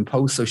attempts to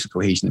impose social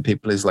cohesion in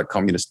places like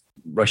communist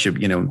Russia,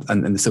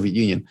 and the Soviet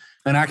Union.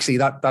 And actually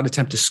that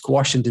attempt to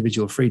squash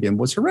individual freedom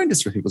was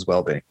horrendous for people's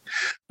well-being.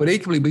 But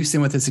equally, we've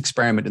seen with this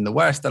experiment in the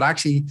West that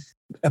actually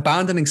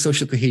abandoning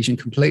social cohesion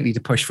completely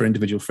to push for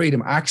individual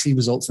freedom actually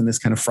results in this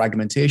kind of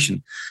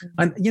fragmentation.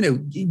 And,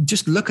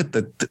 just look at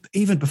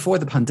even before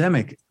the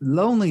pandemic,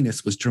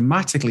 loneliness was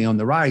dramatically on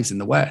the rise in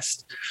the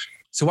West.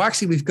 So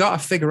actually, we've got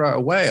to figure out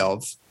a way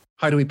of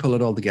how do we pull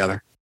it all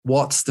together?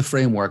 What's the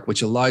framework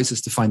which allows us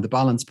to find the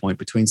balance point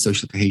between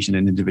social cohesion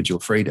and individual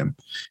freedom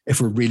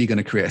if we're really going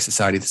to create a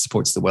society that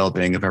supports the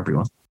well-being of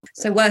everyone?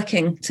 So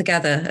working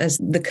together as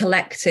the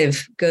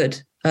collective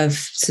good of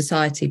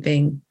society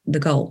being the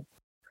goal.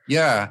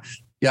 Yeah,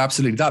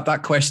 absolutely.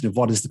 That question of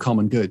what is the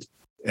common good,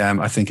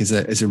 I think is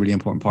a really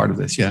important part of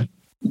this. Yeah,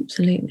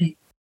 absolutely.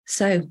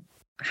 So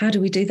how do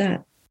we do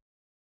that?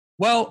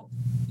 Well,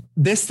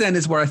 this then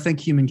is where I think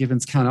Human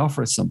Givens can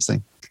offer us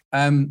something.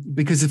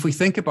 Because if we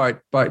think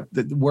about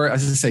where,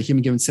 as I say,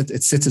 Human Givens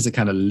sits as a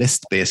kind of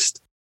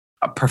list-based,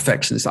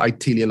 perfectionist,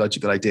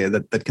 teleological idea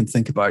that can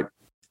think about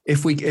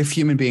if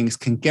human beings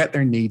can get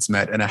their needs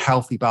met in a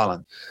healthy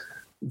balance,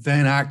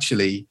 then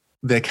actually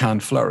they can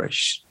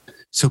flourish.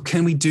 So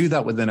can we do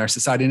that within our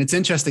society? And it's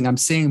interesting, I'm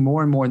seeing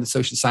more and more in the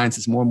social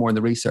sciences, more and more in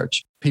the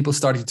research, people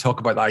starting to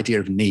talk about the idea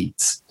of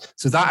needs.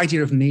 So that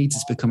idea of needs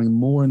is becoming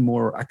more and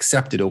more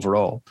accepted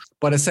overall.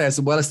 But I say, as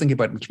well as thinking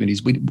about in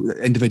communities,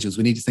 individuals,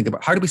 we need to think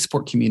about how do we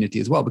support community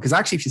as well? Because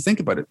actually, if you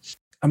think about it,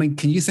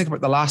 can you think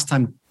about the last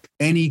time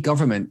any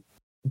government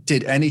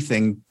did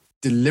anything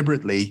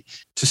deliberately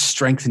to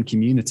strengthen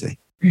community?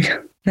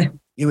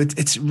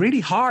 It's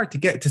really hard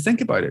to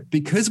think about it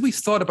because we've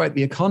thought about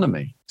the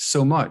economy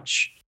so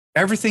much.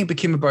 Everything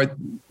became about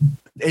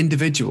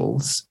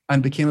individuals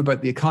and became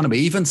about the economy.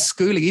 Even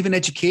schooling, even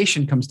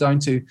education comes down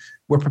to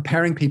we're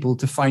preparing people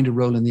to find a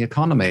role in the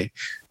economy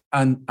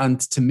and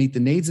to meet the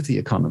needs of the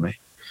economy.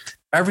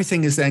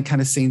 Everything is then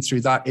kind of seen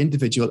through that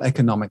individual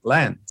economic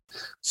lens.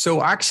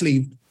 So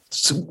actually,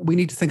 we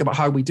need to think about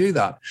how we do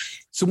that.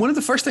 So one of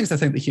the first things I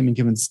think that Human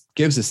Givens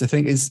gives us, I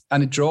think, is,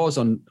 and it draws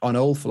on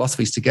old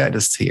philosophies to get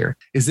us here,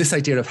 is this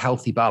idea of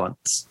healthy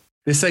balance.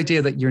 This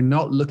idea that you're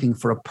not looking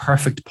for a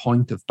perfect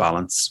point of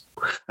balance.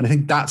 And I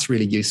think that's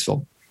really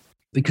useful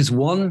because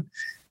one,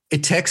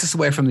 it takes us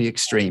away from the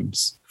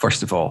extremes,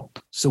 first of all.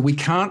 So we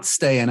can't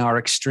stay in our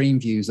extreme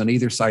views on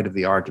either side of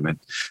the argument.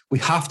 We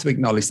have to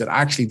acknowledge that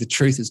actually the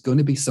truth is going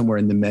to be somewhere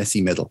in the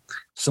messy middle,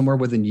 somewhere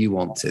where the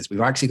nuance is.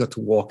 We've actually got to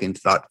walk into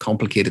that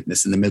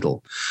complicatedness in the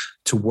middle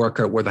to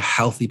work out where the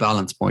healthy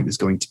balance point is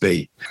going to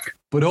be.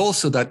 But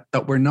also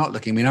that we're not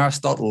looking. I mean,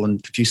 Aristotle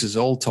and Confucius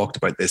all talked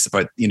about this,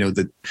 about,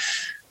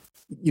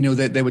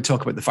 they would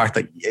talk about the fact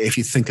that if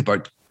you think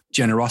about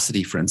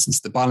generosity, for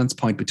instance, the balance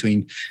point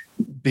between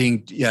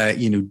being,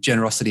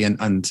 generosity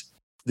and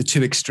the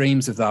two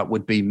extremes of that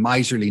would be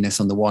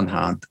miserliness on the one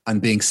hand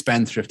and being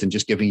spendthrift and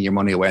just giving your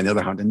money away on the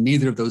other hand. And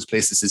neither of those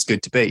places is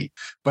good to be.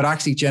 But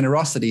actually,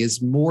 generosity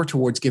is more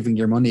towards giving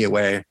your money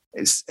away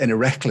in a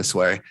reckless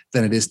way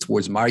than it is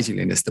towards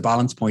miserliness. The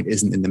balance point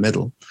isn't in the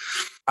middle.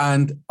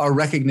 And our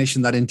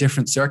recognition that in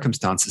different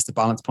circumstances, the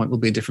balance point will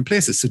be in different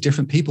places. So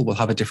different people will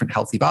have a different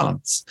healthy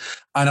balance.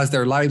 And as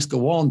their lives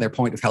go on, their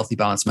point of healthy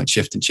balance might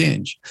shift and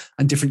change.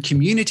 And different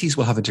communities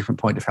will have a different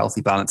point of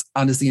healthy balance.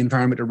 And as the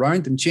environment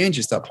around them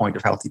changes, that point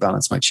of healthy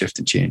balance might shift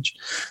and change.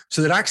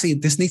 So that actually,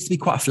 this needs to be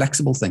quite a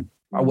flexible thing.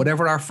 Or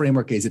whatever our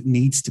framework is, it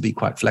needs to be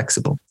quite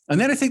flexible. And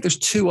then I think there's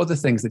two other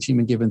things that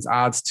Human Givens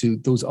adds to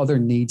those other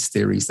needs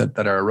theories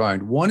that are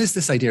around. One is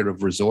this idea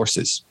of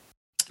resources,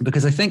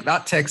 because I think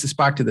that takes us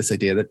back to this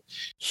idea that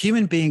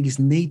human beings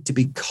need to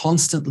be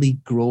constantly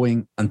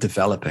growing and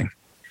developing.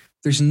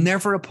 There's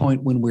never a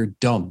point when we're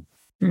done,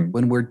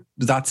 when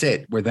that's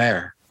it, we're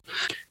there.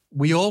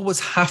 We always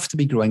have to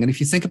be growing. And if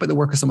you think about the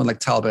work of someone like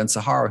Tal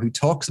Ben-Sahar, who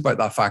talks about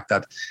that fact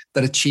that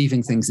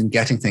achieving things and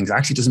getting things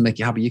actually doesn't make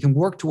you happy. You can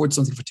work towards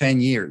something for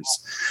 10 years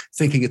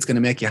thinking it's going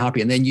to make you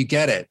happy, and then you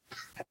get it.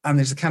 And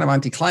there's a kind of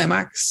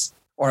anticlimax,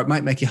 or it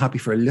might make you happy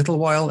for a little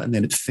while, and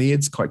then it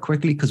fades quite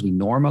quickly because we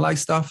normalize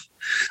stuff.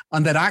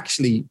 And that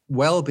actually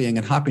well-being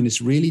and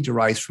happiness really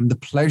derives from the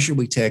pleasure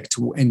we take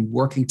in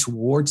working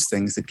towards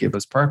things that give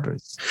us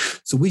purpose.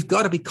 So we've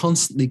got to be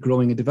constantly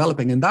growing and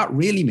developing. And that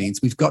really means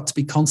we've got to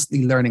be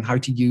constantly learning how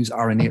to use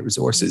our innate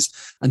resources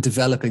and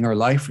developing our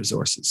life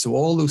resources. So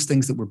all those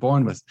things that we're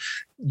born with,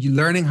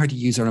 learning how to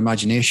use our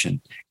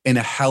imagination in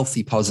a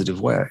healthy, positive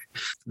way,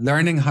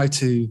 learning how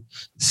to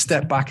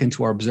step back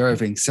into our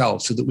observing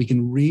self so that we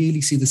can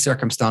really see the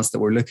circumstance that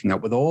we're looking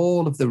at with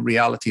all of the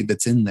reality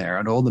that's in there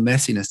and all the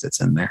messiness that's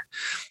in there.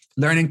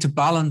 Learning to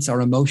balance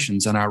our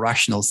emotions and our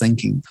rational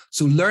thinking.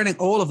 So learning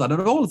all of that,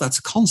 and all of that's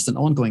a constant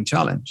ongoing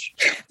challenge,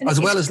 as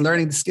well as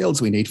learning the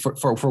skills we need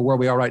for where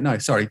we are right now.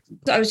 Sorry.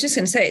 I was just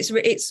going to say,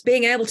 it's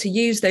being able to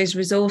use those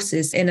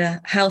resources in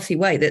a healthy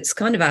way. That's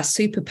kind of our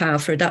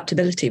superpower for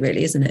adaptability,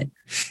 really, isn't it?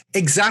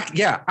 Exactly.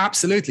 Yeah,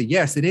 absolutely.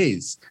 Yes, it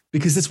is.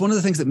 Because it's one of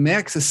the things that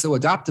makes us so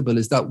adaptable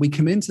is that we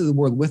come into the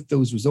world with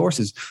those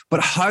resources,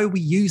 but how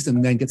we use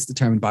them then gets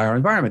determined by our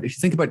environment. If you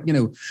think about,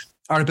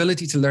 our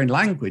ability to learn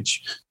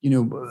language,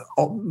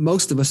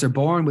 most of us are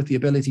born with the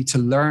ability to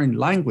learn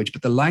language,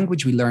 but the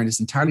language we learn is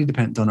entirely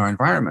dependent on our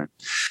environment.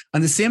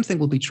 And the same thing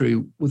will be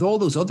true with all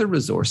those other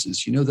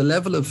resources. The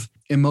level of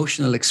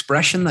emotional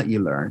expression that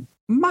you learn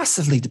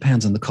massively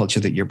depends on the culture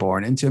that you're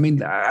born into. I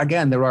mean,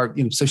 again, there are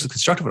social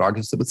constructive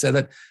arguments that would say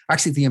that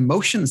actually the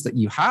emotions that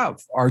you have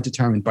are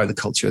determined by the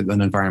culture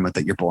and environment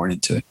that you're born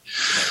into.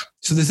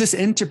 So there's this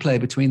interplay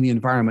between the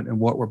environment and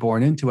what we're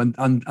born into,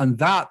 and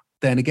that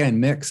then again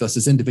makes us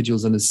as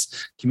individuals and as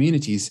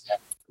communities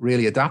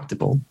really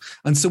adaptable.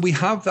 And so we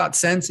have that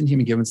sense in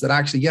Human Givens that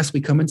actually, yes, we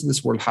come into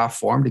this world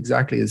half-formed,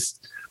 exactly as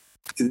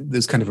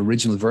those kind of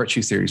original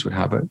virtue theories would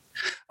have it.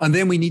 And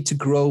then we need to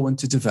grow and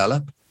to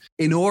develop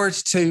in order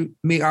to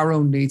meet our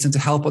own needs and to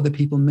help other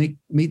people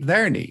meet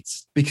their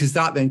needs, because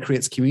that then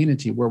creates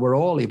community where we're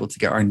all able to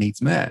get our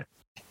needs met.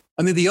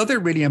 And then the other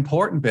really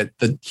important bit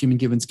that Human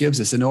Givens gives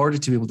us in order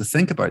to be able to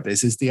think about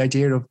this is the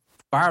idea of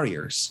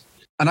barriers.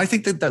 And I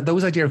think that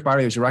those idea of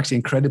barriers are actually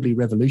incredibly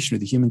revolutionary,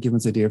 the Human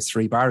Givens idea of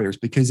 3 barriers,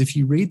 because if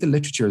you read the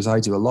literature, as I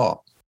do a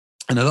lot,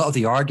 and a lot of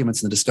the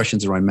arguments and the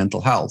discussions around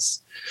mental health,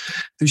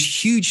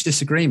 there's huge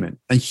disagreement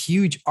and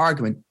huge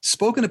argument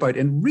spoken about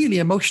in really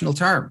emotional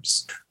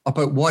terms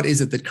about what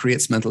is it that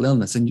creates mental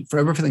illness. And for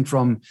everything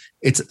from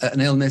it's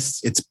an illness,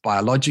 it's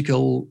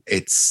biological,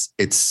 it's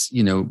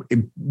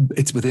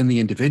within the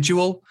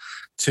individual,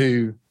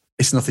 to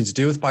it's nothing to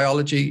do with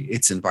biology,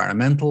 it's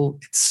environmental,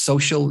 it's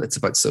social, it's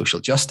about social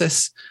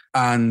justice.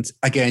 And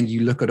again,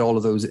 you look at all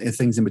of those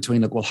things in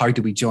between, like, well, how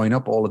do we join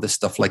up all of this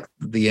stuff, like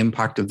the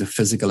impact of the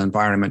physical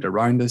environment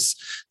around us,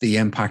 the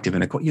impact of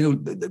inequality?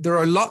 There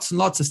are lots and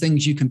lots of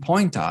things you can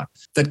point at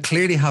that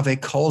clearly have a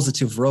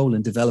causative role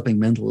in developing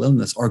mental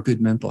illness or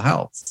good mental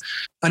health.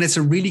 And it's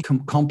a really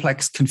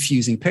complex,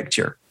 confusing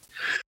picture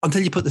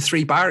until you put the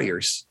 3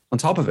 barriers on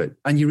top of it.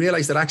 And you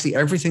realize that actually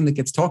everything that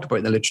gets talked about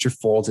in the literature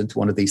falls into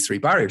one of these 3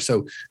 barriers.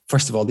 So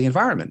first of all, the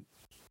environment.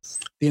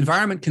 The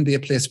environment can be a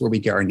place where we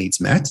get our needs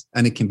met,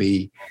 and it can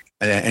be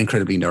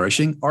incredibly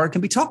nourishing, or it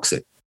can be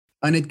toxic,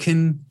 and it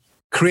can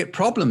create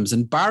problems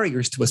and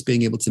barriers to us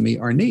being able to meet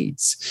our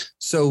needs.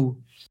 So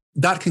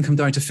that can come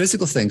down to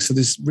physical things. So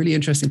there's really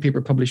interesting paper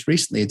published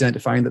recently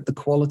identifying that the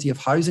quality of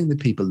housing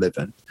that people live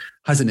in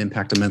has an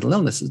impact on mental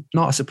illness. It's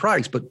not a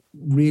surprise, but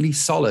really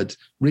solid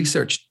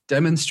research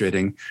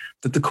demonstrating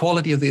that the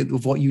quality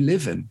of what you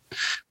live in,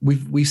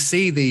 we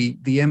see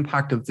the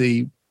impact of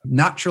the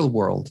natural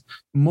world.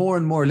 More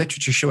and more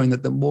literature showing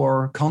that the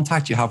more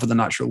contact you have with the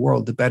natural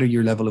world, the better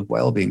your level of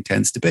well-being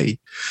tends to be.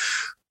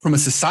 From a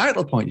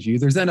societal point of view,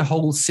 there's then a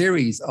whole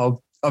series of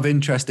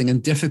interesting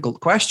and difficult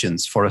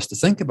questions for us to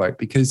think about,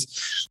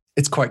 because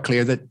it's quite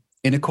clear that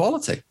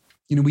inequality,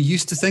 we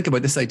used to think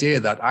about this idea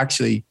that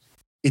actually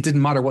it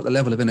didn't matter what the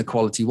level of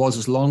inequality was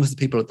as long as the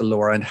people at the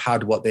lower end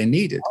had what they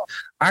needed.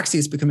 Actually,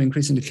 it's becoming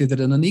increasingly clear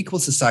that an unequal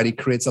society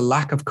creates a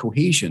lack of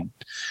cohesion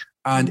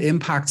and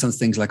impacts on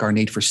things like our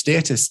need for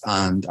status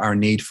and our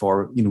need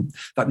for,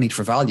 that need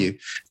for value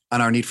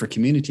and our need for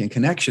community and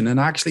connection, and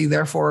actually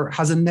therefore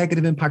has a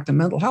negative impact on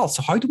mental health.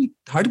 So how do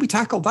we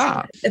tackle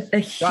that? A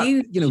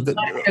huge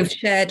lack of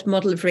shared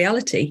model of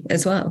reality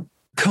as well.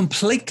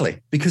 Completely,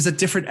 because at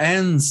different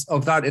ends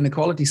of that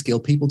inequality scale,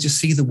 people just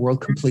see the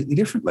world completely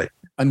differently.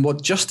 And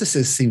what justice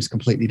is seems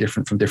completely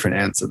different from different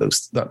ends of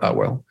that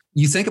world.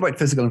 You think about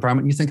physical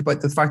environment, you think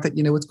about the fact that,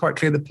 it's quite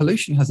clear that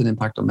pollution has an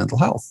impact on mental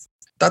health.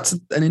 That's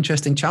an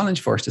interesting challenge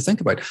for us to think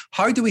about.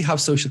 How do we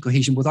have social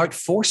cohesion without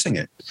forcing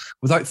it,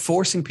 without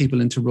forcing people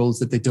into roles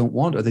that they don't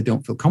want or they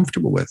don't feel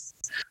comfortable with?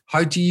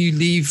 How do you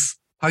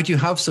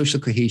have social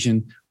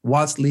cohesion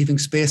whilst leaving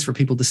space for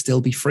people to still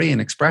be free and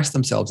express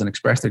themselves and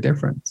express their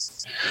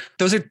difference?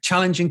 Those are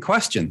challenging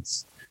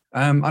questions.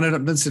 And I'm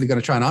not necessarily going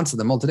to try and answer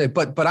them all today,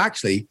 but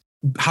actually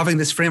having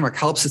this framework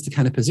helps us to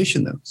kind of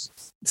position those.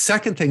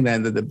 Second thing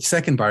then, the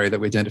second barrier that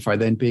we identify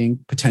then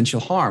being potential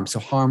harm. So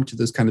harm to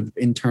those kind of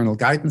internal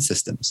guidance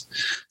systems.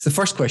 So the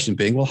first question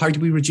being, well, how do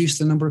we reduce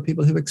the number of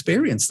people who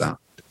experience that?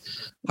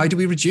 How do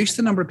we reduce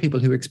the number of people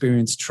who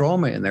experience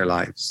trauma in their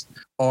lives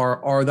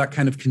or that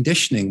kind of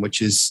conditioning,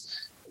 which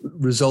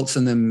results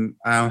in them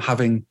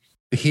having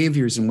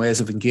behaviors and ways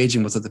of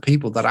engaging with other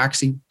people that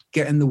actually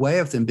get in the way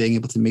of them being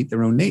able to meet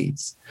their own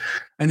needs?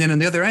 And then on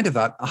the other end of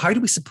that, how do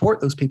we support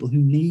those people who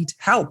need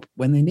help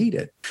when they need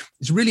it?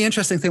 It's a really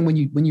interesting thing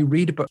when you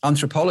read about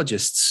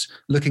anthropologists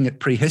looking at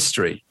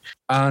prehistory,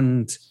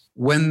 and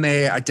when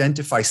they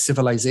identify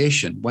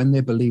civilization, when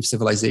they believe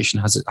civilization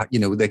has,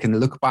 they can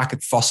look back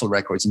at fossil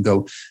records and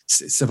go,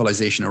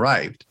 civilization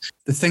arrived.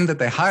 The thing that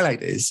they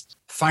highlight is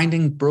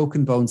finding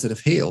broken bones that have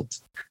healed,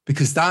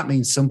 because that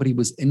means somebody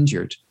was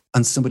injured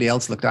and somebody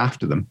else looked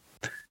after them.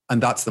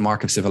 And that's the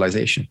mark of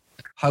civilization.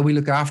 How we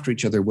look after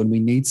each other when we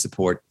need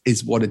support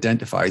is what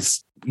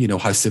identifies,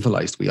 how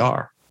civilized we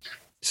are.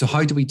 So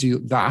how do we do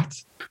that?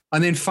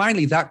 And then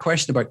finally, that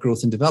question about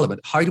growth and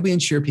development. How do we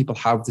ensure people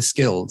have the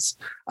skills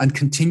and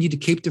continue to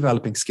keep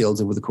developing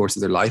skills over the course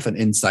of their life and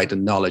insight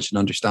and knowledge and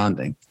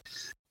understanding,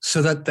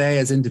 so that they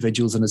as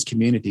individuals and as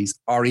communities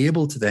are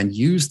able to then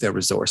use their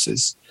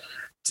resources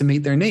to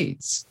meet their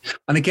needs?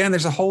 And again,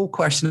 there's a whole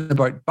question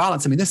about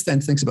balance. I mean, this then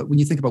thinks about, when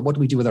you think about what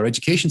do we do with our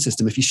education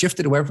system, if you shift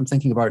it away from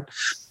thinking about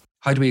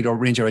how do we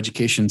arrange our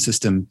education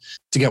system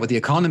to get what the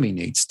economy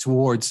needs,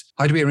 towards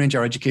how do we arrange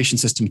our education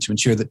system to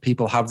ensure that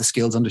people have the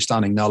skills,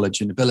 understanding,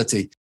 knowledge, and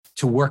ability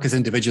to work as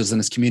individuals and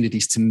as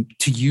communities to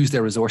use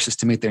their resources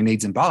to meet their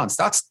needs in balance,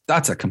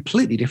 that's a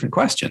completely different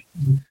question.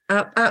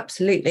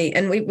 Absolutely.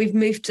 And we've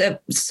moved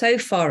so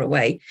far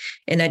away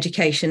in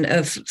education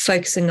of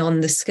focusing on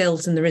the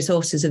skills and the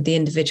resources of the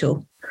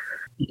individual,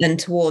 and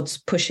towards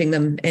pushing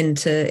them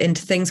into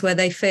things where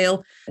they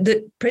feel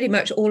that pretty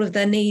much all of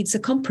their needs are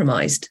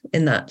compromised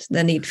in that,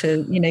 their need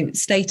for,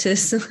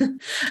 status.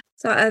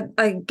 So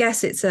I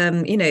guess it's,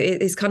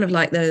 it's kind of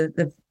like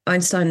the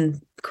Einstein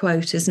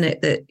quote, isn't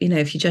it? That,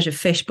 if you judge a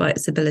fish by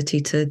its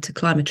ability to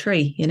climb a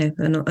tree,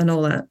 and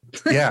all that.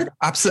 Yeah,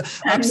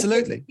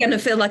 absolutely. You're going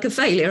to feel like a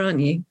failure,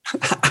 aren't you?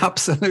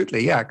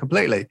 Absolutely. Yeah,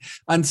 completely.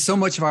 And so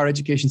much of our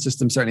education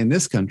system, certainly in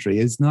this country,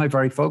 is now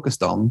very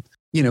focused on,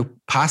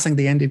 passing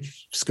the end of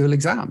school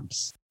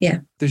exams. Yeah.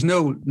 There's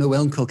no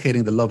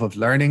inculcating the love of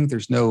learning.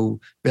 There's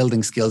no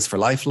building skills for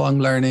lifelong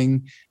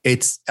learning.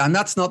 And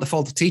that's not the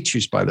fault of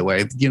teachers, by the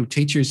way.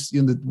 Teachers,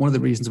 one of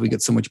the reasons we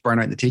get so much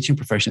burnout in the teaching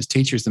profession is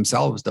teachers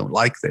themselves don't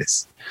like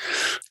this.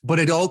 But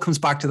it all comes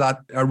back to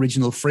that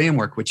original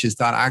framework, which is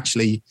that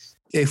actually,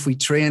 if we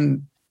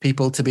train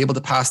people to be able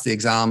to pass the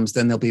exams,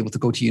 then they'll be able to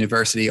go to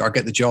university or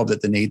get the job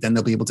that they need. Then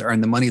they'll be able to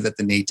earn the money that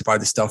they need to buy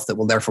the stuff that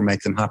will therefore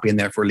make them happy and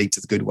therefore lead to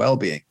the good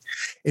well-being.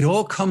 It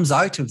all comes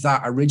out of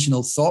that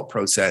original thought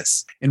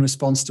process in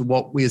response to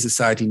what we as a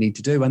society need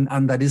to do.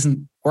 And that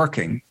isn't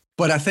working.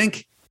 But I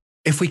think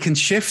if we can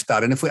shift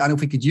that, and if we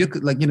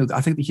could,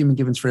 I think the Human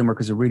Givens framework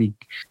is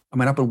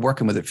I've been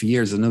working with it for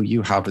years. I know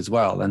you have as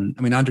well. And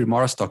Andrew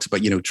Morris talks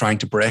about, trying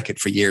to break it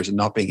for years and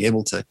not being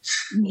able to,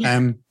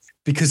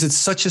 because it's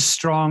such a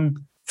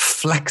strong,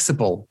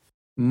 flexible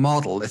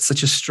model. It's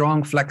such a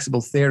strong,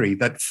 flexible theory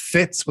that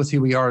fits with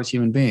who we are as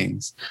human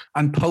beings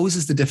and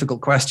poses the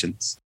difficult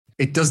questions.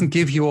 It doesn't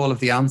give you all of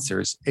the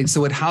answers.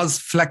 So it has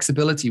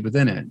flexibility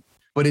within it.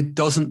 but it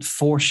doesn't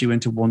force you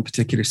into one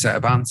particular set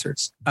of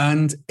answers.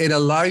 And it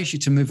allows you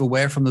to move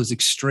away from those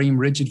extreme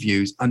rigid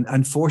views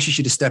and forces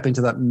you to step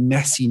into that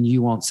messy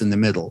nuance in the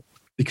middle,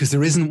 because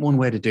there isn't one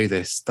way to do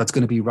this that's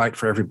going to be right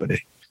for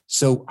everybody.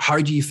 So how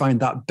do you find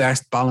that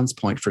best balance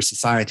point for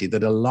society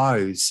that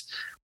allows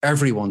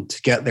everyone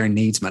to get their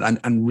needs met,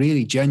 and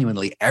really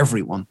genuinely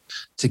everyone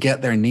to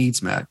get their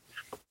needs met,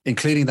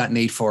 including that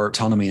need for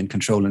autonomy and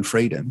control and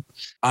freedom,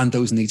 and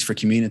those needs for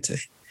community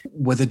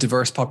with a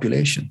diverse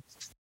population?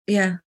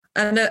 Yeah.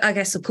 And I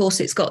guess, of course,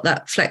 it's got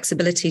that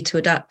flexibility to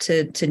adapt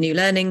to new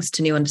learnings,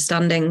 to new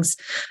understandings,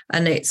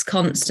 and it's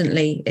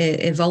constantly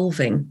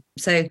evolving.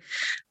 So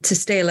to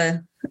steal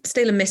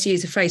and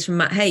misuse a phrase from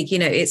Matt Haig,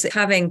 it's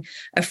having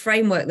a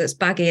framework that's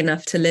baggy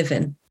enough to live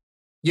in.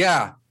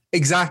 Yeah,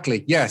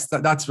 exactly. Yes,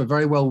 that's a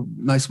very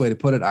nice way to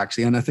put it,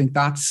 actually. And I think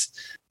that's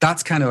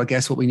kind of, I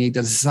guess, what we need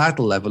at a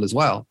societal level as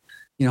well.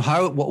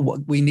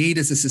 What we need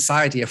as a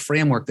society, a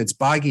framework that's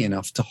baggy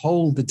enough to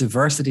hold the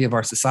diversity of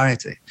our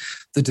society,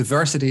 the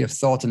diversity of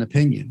thought and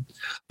opinion,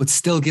 but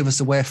still give us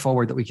a way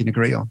forward that we can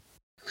agree on,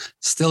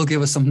 still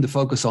give us something to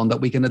focus on,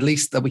 that we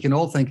can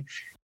all think,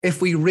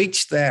 if we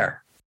reach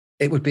there,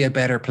 it would be a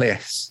better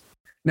place.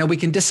 Now, we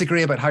can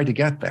disagree about how to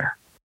get there.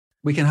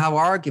 We can have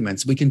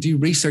arguments. We can do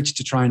research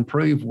to try and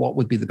prove what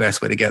would be the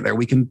best way to get there.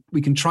 We can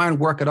try and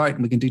work it out,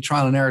 and we can do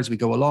trial and error as we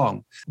go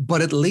along. But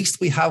at least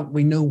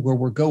we know where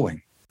we're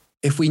going.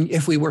 If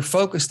we were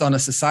focused on a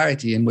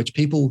society in which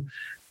people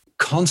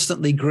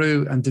constantly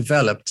grew and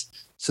developed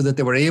so that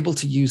they were able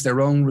to use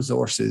their own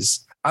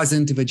resources as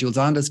individuals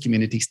and as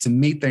communities to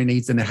meet their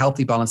needs in a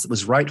healthy balance that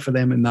was right for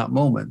them in that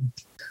moment,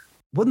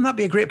 wouldn't that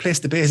be a great place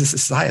to be as a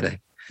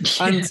society?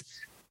 Yeah. And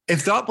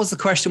if that was the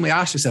question we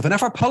asked ourselves, and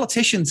if our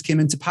politicians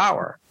came into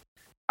power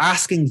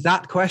asking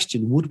that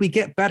question, would we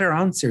get better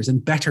answers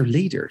and better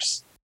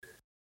leaders?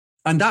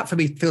 And that, for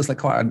me, feels like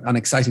quite an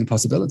exciting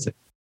possibility.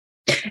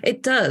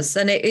 It does.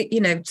 And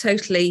it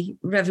totally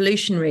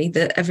revolutionary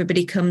that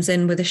everybody comes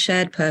in with a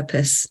shared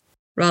purpose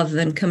rather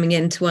than coming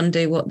in to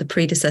undo what the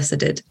predecessor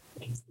did.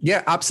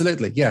 Yeah,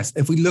 absolutely. Yes.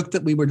 If we looked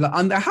at,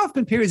 and there have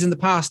been periods in the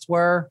past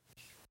where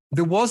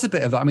there was a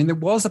bit of that. I mean, there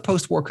was a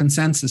post-war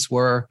consensus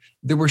where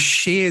there were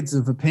shades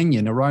of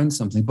opinion around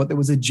something, but there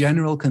was a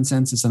general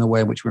consensus in a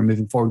way in which we're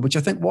moving forward, which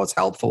I think was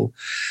helpful.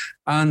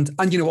 And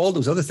all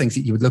those other things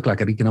that you would look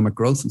like at economic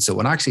growth and so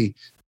on. Actually,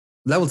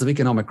 levels of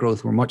economic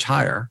growth were much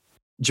higher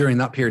during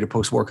that period of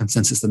post-war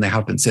consensus than they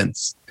have been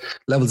since.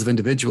 Levels of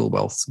individual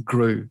wealth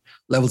grew.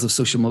 Levels of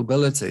social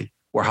mobility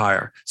were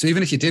higher. So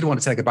even if you did want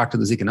to take it back to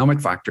those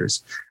economic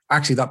factors,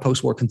 actually that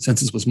post-war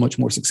consensus was much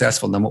more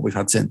successful than what we've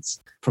had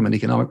since from an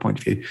economic point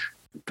of view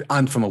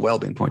and from a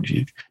well-being point of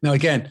view. Now,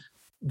 again,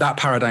 that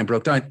paradigm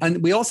broke down.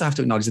 And we also have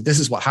to acknowledge that this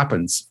is what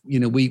happens.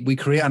 We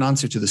create an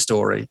answer to the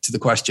story, to the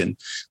question.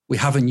 We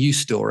have a new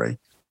story.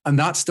 And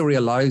that story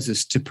allows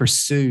us to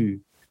pursue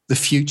the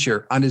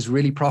future and is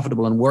really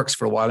profitable and works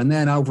for a while. And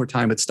then over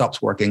time, it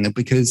stops working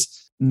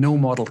because no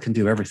model can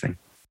do everything.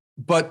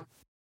 But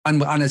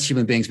And as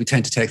human beings, we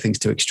tend to take things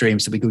to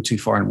extremes. So we go too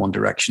far in one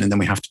direction and then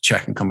we have to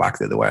check and come back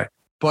the other way.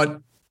 But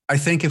I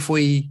think if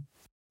we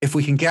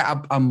can get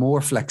a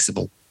more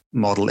flexible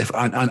model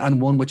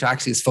and one which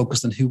actually is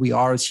focused on who we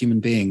are as human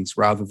beings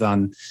rather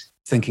than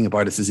thinking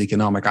about us as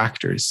economic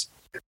actors,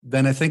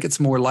 then I think it's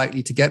more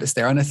likely to get us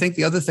there. And I think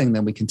the other thing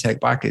then we can take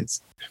back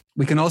is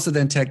we can also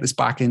then take this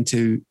back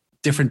into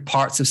different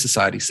parts of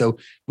society. So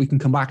we can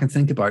come back and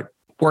think about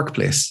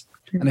workplace.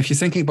 And if you're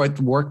thinking about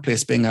the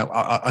workplace being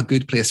a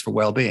good place for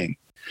well-being,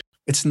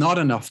 it's not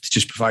enough to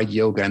just provide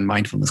yoga and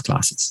mindfulness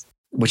classes,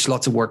 which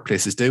lots of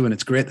workplaces do, and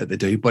it's great that they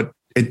do, but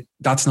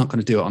that's not going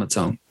to do it on its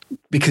own,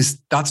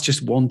 because that's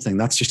just one thing.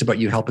 That's just about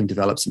you helping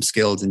develop some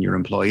skills in your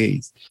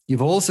employees.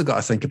 You've also got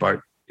to think about,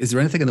 is there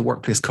anything in the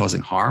workplace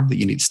causing harm that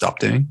you need to stop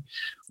doing?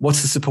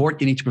 What's the support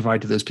you need to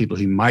provide to those people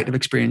who might have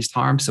experienced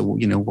harm? So,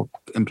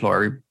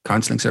 employer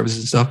counseling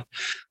services and stuff.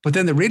 But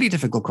then the really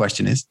difficult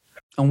question is,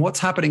 and what's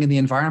happening in the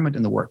environment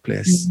in the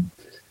workplace?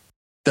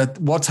 That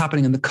what's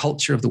happening in the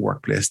culture of the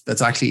workplace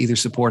that's actually either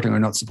supporting or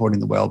not supporting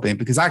the well-being,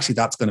 because actually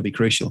that's going to be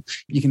crucial.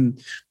 You can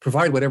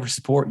provide whatever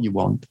support you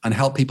want and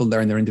help people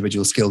learn their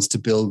individual skills to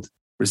build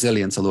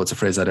resilience, although it's a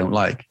phrase I don't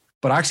like.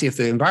 But actually, if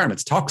the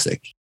environment's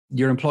toxic,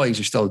 your employees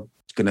are still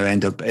going to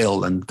end up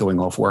ill and going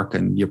off work,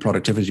 and your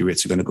productivity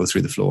rates are going to go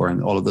through the floor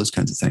and all of those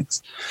kinds of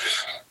things.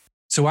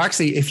 So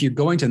actually, if you're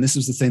going to, and this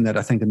is the thing that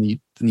I think in the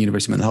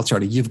University Mental Health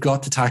Charter, you've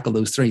got to tackle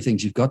those three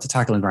things. You've got to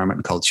tackle environment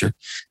and culture.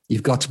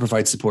 You've got to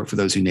provide support for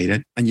those who need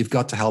it. And you've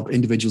got to help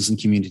individuals and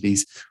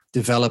communities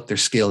develop their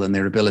skill and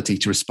their ability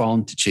to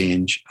respond to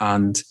change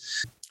and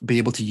be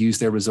able to use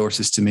their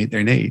resources to meet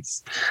their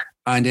needs.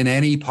 And in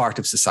any part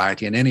of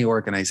society, in any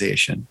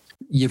organization,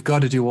 you've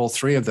got to do all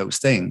three of those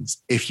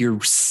things if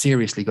you're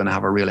seriously going to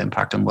have a real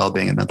impact on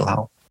well-being and mental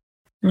health.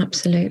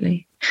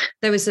 Absolutely.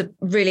 There was a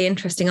really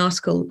interesting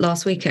article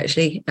last week,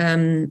 actually,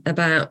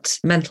 about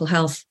mental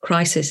health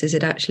crisis. Is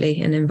it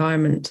actually an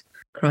environment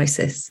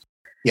crisis?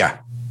 Yeah.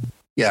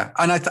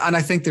 And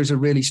I think there's a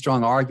really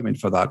strong argument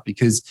for that,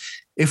 because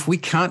if we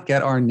can't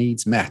get our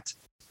needs met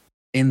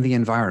in the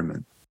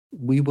environment,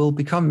 we will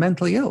become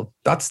mentally ill.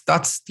 That's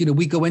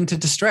we go into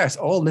distress.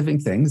 All living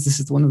things, this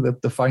is one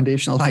of the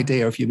foundational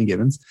idea of human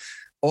givens.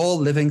 All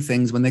living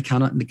things, when they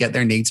cannot get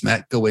their needs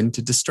met, go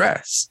into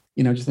distress.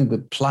 Just think the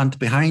plant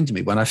behind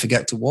me, when I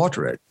forget to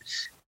water it,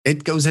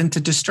 it goes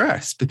into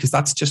distress, because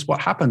that's just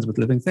what happens with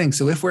living things.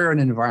 So if we're in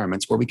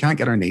environments where we can't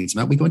get our needs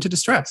met, we go into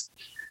distress.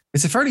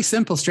 It's a fairly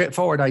simple,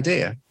 straightforward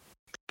idea,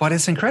 but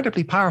it's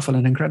incredibly powerful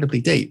and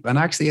incredibly deep. And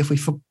actually, if we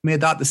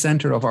made that the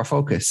center of our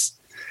focus,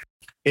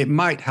 it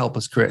might help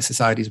us create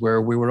societies where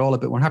we were all a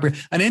bit more happier.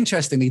 And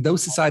interestingly,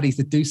 those societies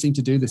that do seem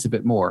to do this a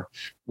bit more,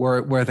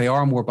 where they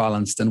are more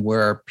balanced and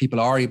where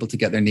people are able to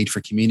get their need for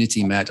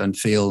community met and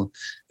feel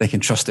they can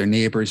trust their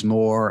neighbors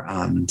more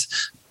and,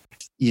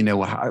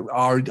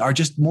 are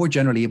just more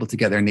generally able to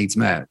get their needs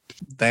met,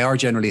 they are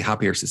generally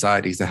happier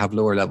societies. They have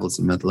lower levels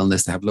of mental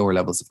illness. They have lower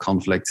levels of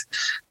conflict,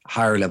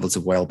 higher levels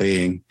of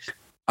well-being.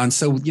 And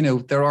so,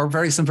 there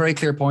are some very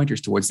clear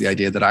pointers towards the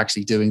idea that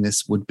actually doing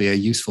this would be a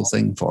useful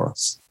thing for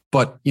us.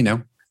 But,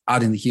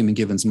 adding the human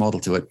givens model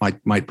to it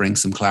might bring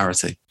some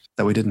clarity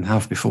that we didn't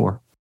have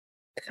before.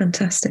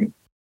 Fantastic.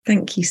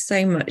 Thank you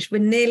so much. We're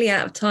nearly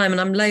out of time,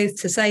 and I'm loath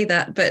to say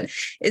that, but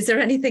is there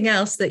anything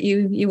else that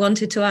you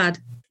wanted to add?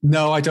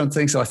 No, I don't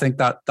think so. I think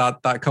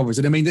that covers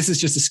it. I mean, this is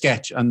just a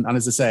sketch. And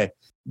as I say,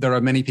 there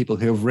are many people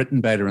who have written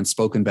better and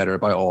spoken better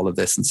about all of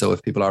this. And so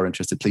if people are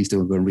interested, please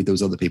do go and read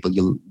those other people.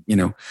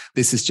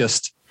 This is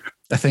just,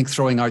 I think,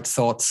 throwing out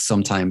thoughts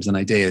sometimes and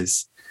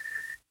ideas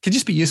can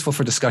just be useful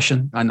for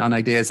discussion and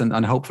ideas.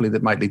 And hopefully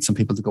that might lead some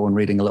people to go and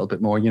reading a little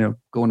bit more,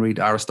 go and read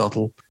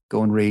Aristotle,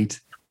 go and read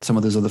some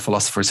of those other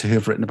philosophers who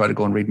have written about it,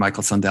 go and read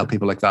Michael Sandel,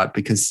 people like that,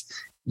 because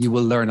you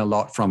will learn a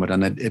lot from it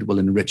and it will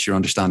enrich your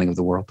understanding of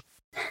the world.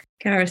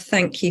 Gareth,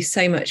 thank you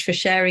so much for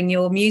sharing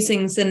your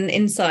musings and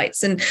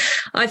insights. And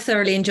I've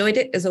thoroughly enjoyed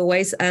it, as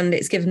always, and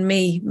it's given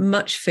me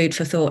much food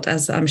for thought,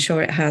 as I'm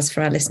sure it has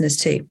for our listeners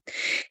too.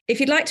 If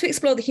you'd like to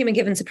explore the Human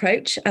Givens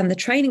approach and the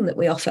training that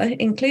we offer,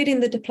 including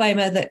the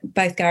diploma that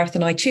both Gareth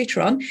and I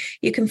tutor on,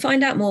 you can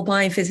find out more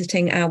by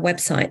visiting our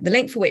website, the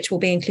link for which will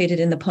be included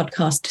in the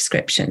podcast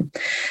description.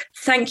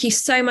 Thank you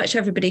so much,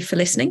 everybody, for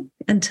listening.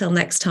 Until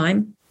next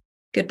time,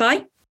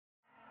 goodbye.